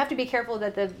 because you have to be careful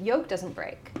that the yolk doesn't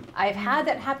break. I've had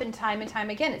that happen time and time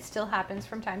again. It still happens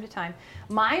from time to time.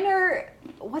 Mine are,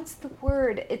 what's the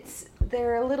word?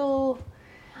 They're a little,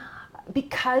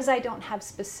 because I don't have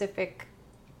specific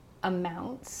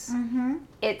amounts.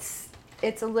 It's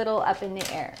a little up in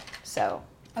the air. So,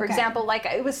 for example, like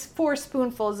it was 4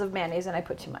 spoonfuls of mayonnaise and I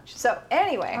put too much. So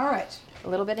anyway, All right. a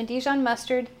little bit of Dijon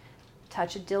mustard,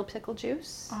 touch of dill pickle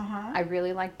juice. I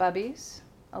really like Bubby's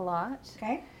a lot.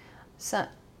 Okay. So,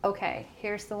 okay,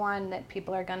 here's the one that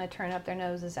people are gonna turn up their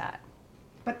noses at.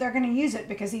 But they're going to use it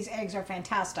because these eggs are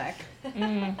fantastic.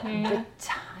 The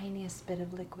tiniest bit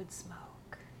of liquid smoke.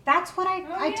 That's what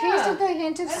I tasted the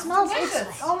hint of smells.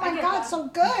 It's, oh my God, so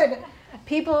good.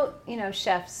 People,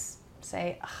 chefs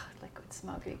say, "Ugh, liquid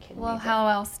smoke, are you kidding Well, me?" how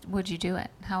else would you do it?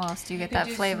 How else do you get that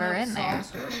flavor in there?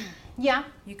 Yeah,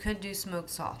 You could do smoked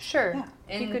sauce sure.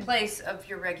 Yeah. in place of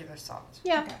your regular salt.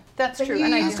 Yeah, that's But true. you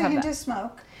And I used do a have hint that. of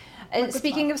smoke. And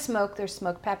speaking of smoke, there's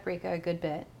smoked paprika a good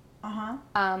bit. Uh-huh.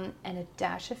 And a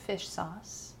dash of fish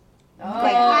sauce. Oh,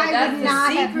 I that's would the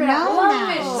not have secret. known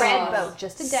that. Fish Red sauce. boat,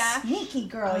 just a dash. Sneaky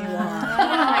girl you are.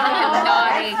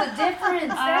 Naughty. That's the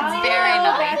difference. That's Very it.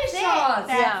 naughty. Fish sauce.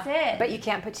 That's Yeah. it. But you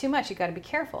can't put too much. You got to be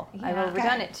careful. I've Yeah.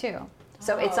 overdone it too.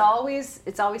 So it's always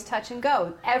touch and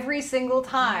go every single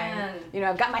time. Man.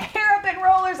 I've got my hair up in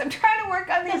rollers. I'm trying to work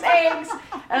on these eggs,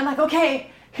 and I'm like, okay,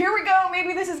 here we go.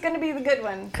 Maybe this is going to be the good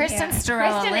one. Kristen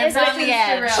Sturella Kristen lives is on the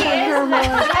edge. She is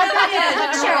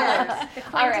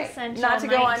All right, not to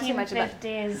go on too much about.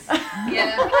 1950s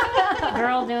Yeah.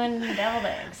 girl doing deviled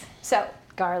eggs. So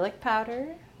garlic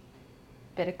powder,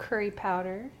 bit of curry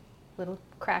powder, little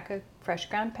crack of fresh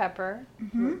ground pepper,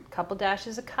 couple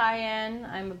dashes of cayenne.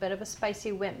 I'm a bit of a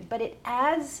spicy wimp, but it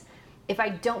adds, if I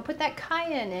don't put that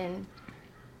cayenne in,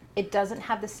 it doesn't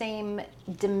have the same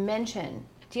dimension.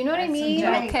 Do you know what I mean?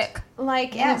 Right. Kick.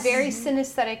 Like Yes. in a very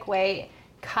synesthetic way,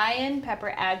 cayenne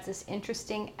pepper adds this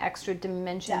interesting extra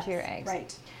dimension to your eggs.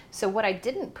 Right. So what I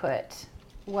didn't put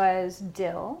was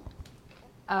dill,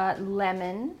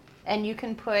 lemon, and you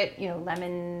can put,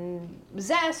 lemon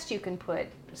zest, you can put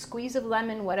a squeeze of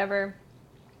lemon, whatever.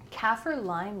 Kaffir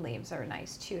lime leaves are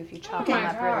nice too if you chop them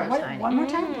up really tiny. One more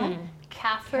time. What?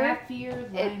 Kaffir.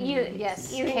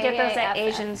 Yes. You can get those at K-A-F-F.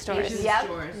 Asian stores. Yep.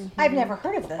 I've never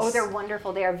heard of this. Oh, they're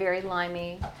wonderful. They are very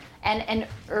limey and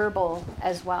herbal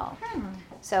as well.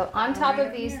 So on top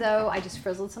of these, though, I just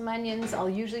frizzled some onions. I'll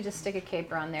usually just stick a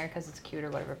caper on there because it's cute or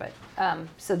whatever. But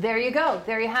so there you go.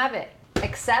 There you have it.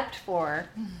 Except for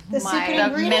The my secret The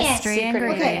ingredient. mystery Secret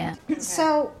ingredient.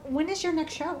 So when is your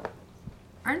next show?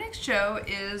 Our next show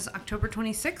is October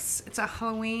 26th. It's a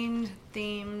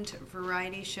Halloween-themed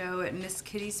variety show at Miss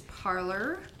Kitty's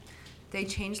Parlor. They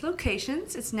changed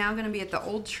locations. It's now going to be at the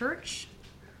Old Church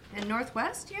in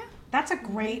Northwest, yeah? That's a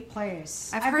great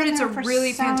place. I've heard been it's a there for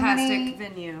really so fantastic many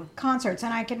venue. concerts,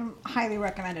 and I can highly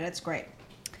recommend it. It's great.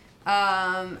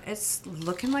 It's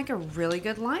looking like a really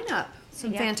good lineup.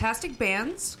 Some fantastic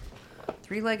bands.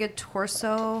 Three-legged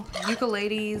torso,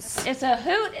 ukuleles, It's a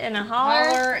hoot and a holler.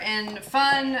 holler, and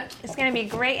fun. It's going to be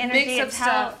great energy. Mix of It's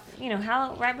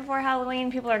how right before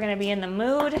Halloween, people are going to be in the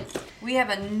mood. We have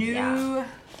a new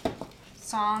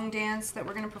song dance that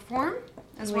we're going to perform,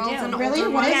 as We well do. as an Really?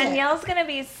 older What one. is it? Danielle's going to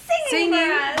be singing, Singing.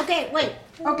 for us. Okay, wait.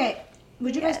 Okay.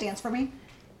 Would you guys dance for me?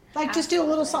 Like, just do a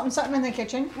little something, something in the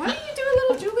kitchen. Why don't you do a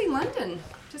little Julie London?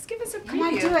 Just give us a preview. Come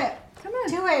on, do it. Come on.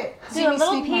 Do it. Do a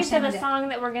little piece of a song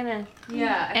that we're going to...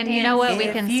 Yeah. And you know what? We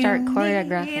can start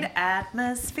choreographing. Need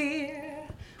atmosphere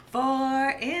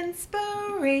for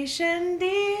inspiration,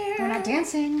 dear. We're not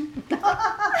dancing.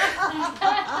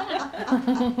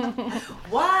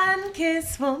 One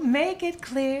kiss will make it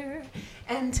clear,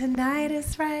 and tonight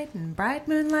is right, and bright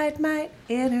moonlight might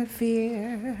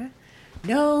interfere.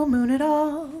 No moon at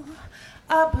all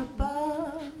up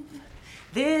above.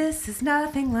 This is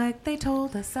nothing like they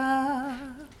told us of.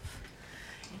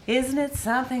 Isn't it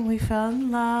something we fell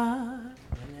in love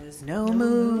when there's no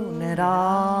moon at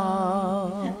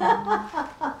all?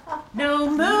 No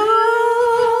moon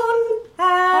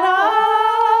at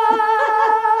all.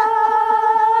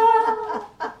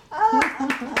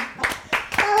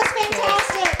 That was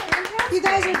fantastic. You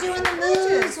guys are doing the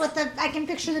moves with the. I can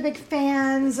picture the big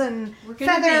fans and We're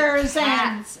gonna feathers be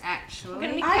cats,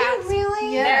 actually. Are you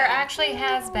really? Yeah. There actually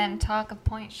has been talk of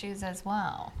point shoes as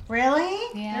well. Really?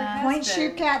 Yeah. Point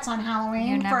shoe cats on Halloween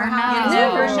You for never Halloween.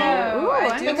 know. Never Oh. know. Ooh,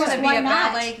 I do because want to be why a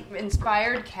not?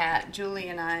 ballet-inspired cat, Julie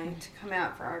and I, to come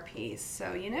out for our piece.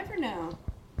 So you never know.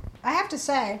 I have to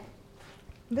say,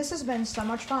 this has been so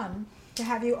much fun to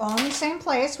have you all in the same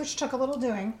place, which took a little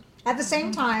doing, at the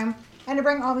same time, and to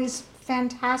bring all these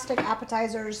fantastic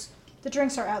appetizers. The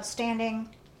drinks are outstanding,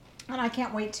 and I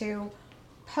can't wait to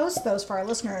post those for our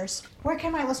listeners. Where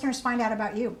can my listeners find out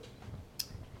about you?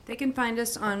 They can find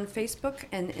us on Facebook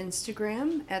and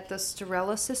Instagram at the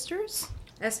Starella Sisters.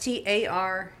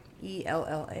 Starella.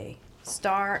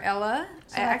 Starella.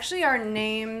 Actually, our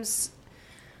names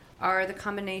are the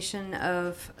combination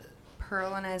of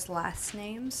Pearl and I's last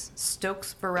names,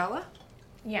 Stokes Varela.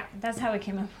 Yeah, that's how we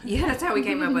came up. Yeah, that's how we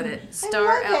came up with it. I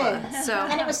love Starella. it. So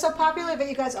And it was so popular that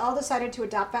you guys all decided to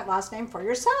adopt that last name for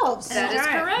yourselves. that is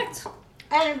correct.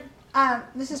 And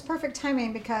this is perfect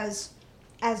timing because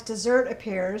as dessert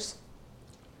appears,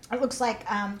 it looks like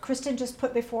Kristen just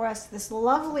put before us this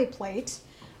lovely plate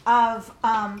of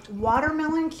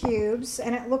watermelon cubes,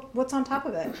 and what's on top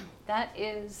of it? That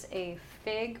is a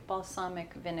fig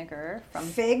balsamic vinegar from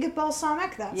Fig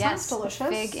balsamic? That sounds delicious.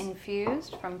 fig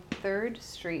infused from 3rd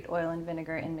Street Oil and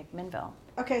Vinegar in McMinnville.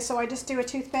 Okay, so I just do a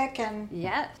toothpick and...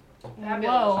 Yes.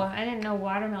 Whoa, I didn't know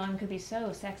watermelon could be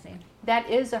so sexy. That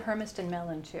is a Hermiston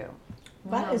melon too.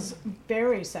 That is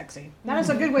very sexy. That is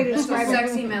a good way to describe it.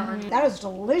 Sexy melon. That is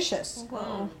delicious.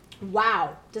 Whoa.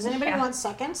 Wow. Does anybody Yeah. want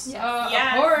seconds? Of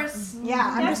course.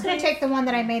 Yeah, I'm just going to take the one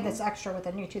that I made that's extra with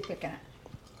a new toothpick in it.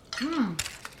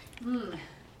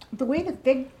 The way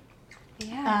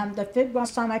the fig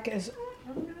balsamic is,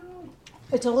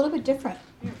 it's a little bit different.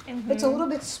 It's a little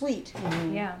bit sweet,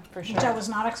 Yeah. For which I sure. was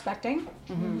not expecting.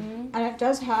 And it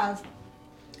does have,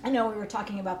 I know we were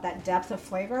talking about that depth of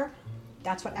flavor.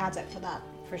 That's what adds it for that.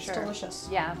 For It's sure. delicious.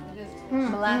 Yeah.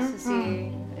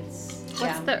 Molassesy. It's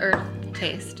What's the earth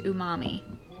taste? Umami.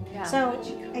 yeah. So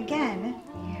again,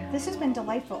 this has been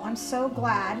delightful. I'm so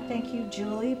glad. Thank you,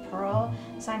 Julie, Pearl,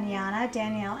 Sanyana,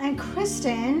 Danielle, and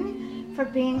Kristen for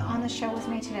being on the show with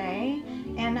me today.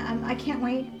 And I can't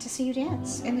wait to see you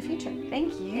dance in the future.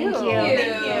 Thank you. Thank you.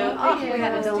 Thank you. Oh, we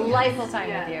had a delightful time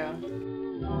with you.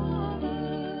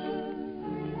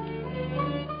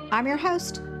 I'm your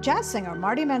host, jazz singer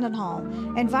Marty Mendenhall,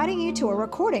 inviting you to a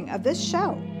recording of this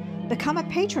show. Become a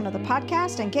patron of the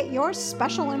podcast and get your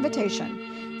special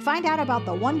invitation. Find out about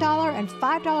the $1 and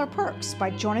 $5 perks by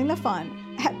joining the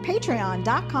fun at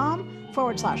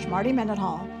patreon.com/Marty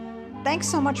Mendenhall. Thanks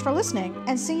so much for listening,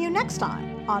 and see you next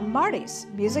time on Marty's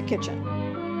Music Kitchen.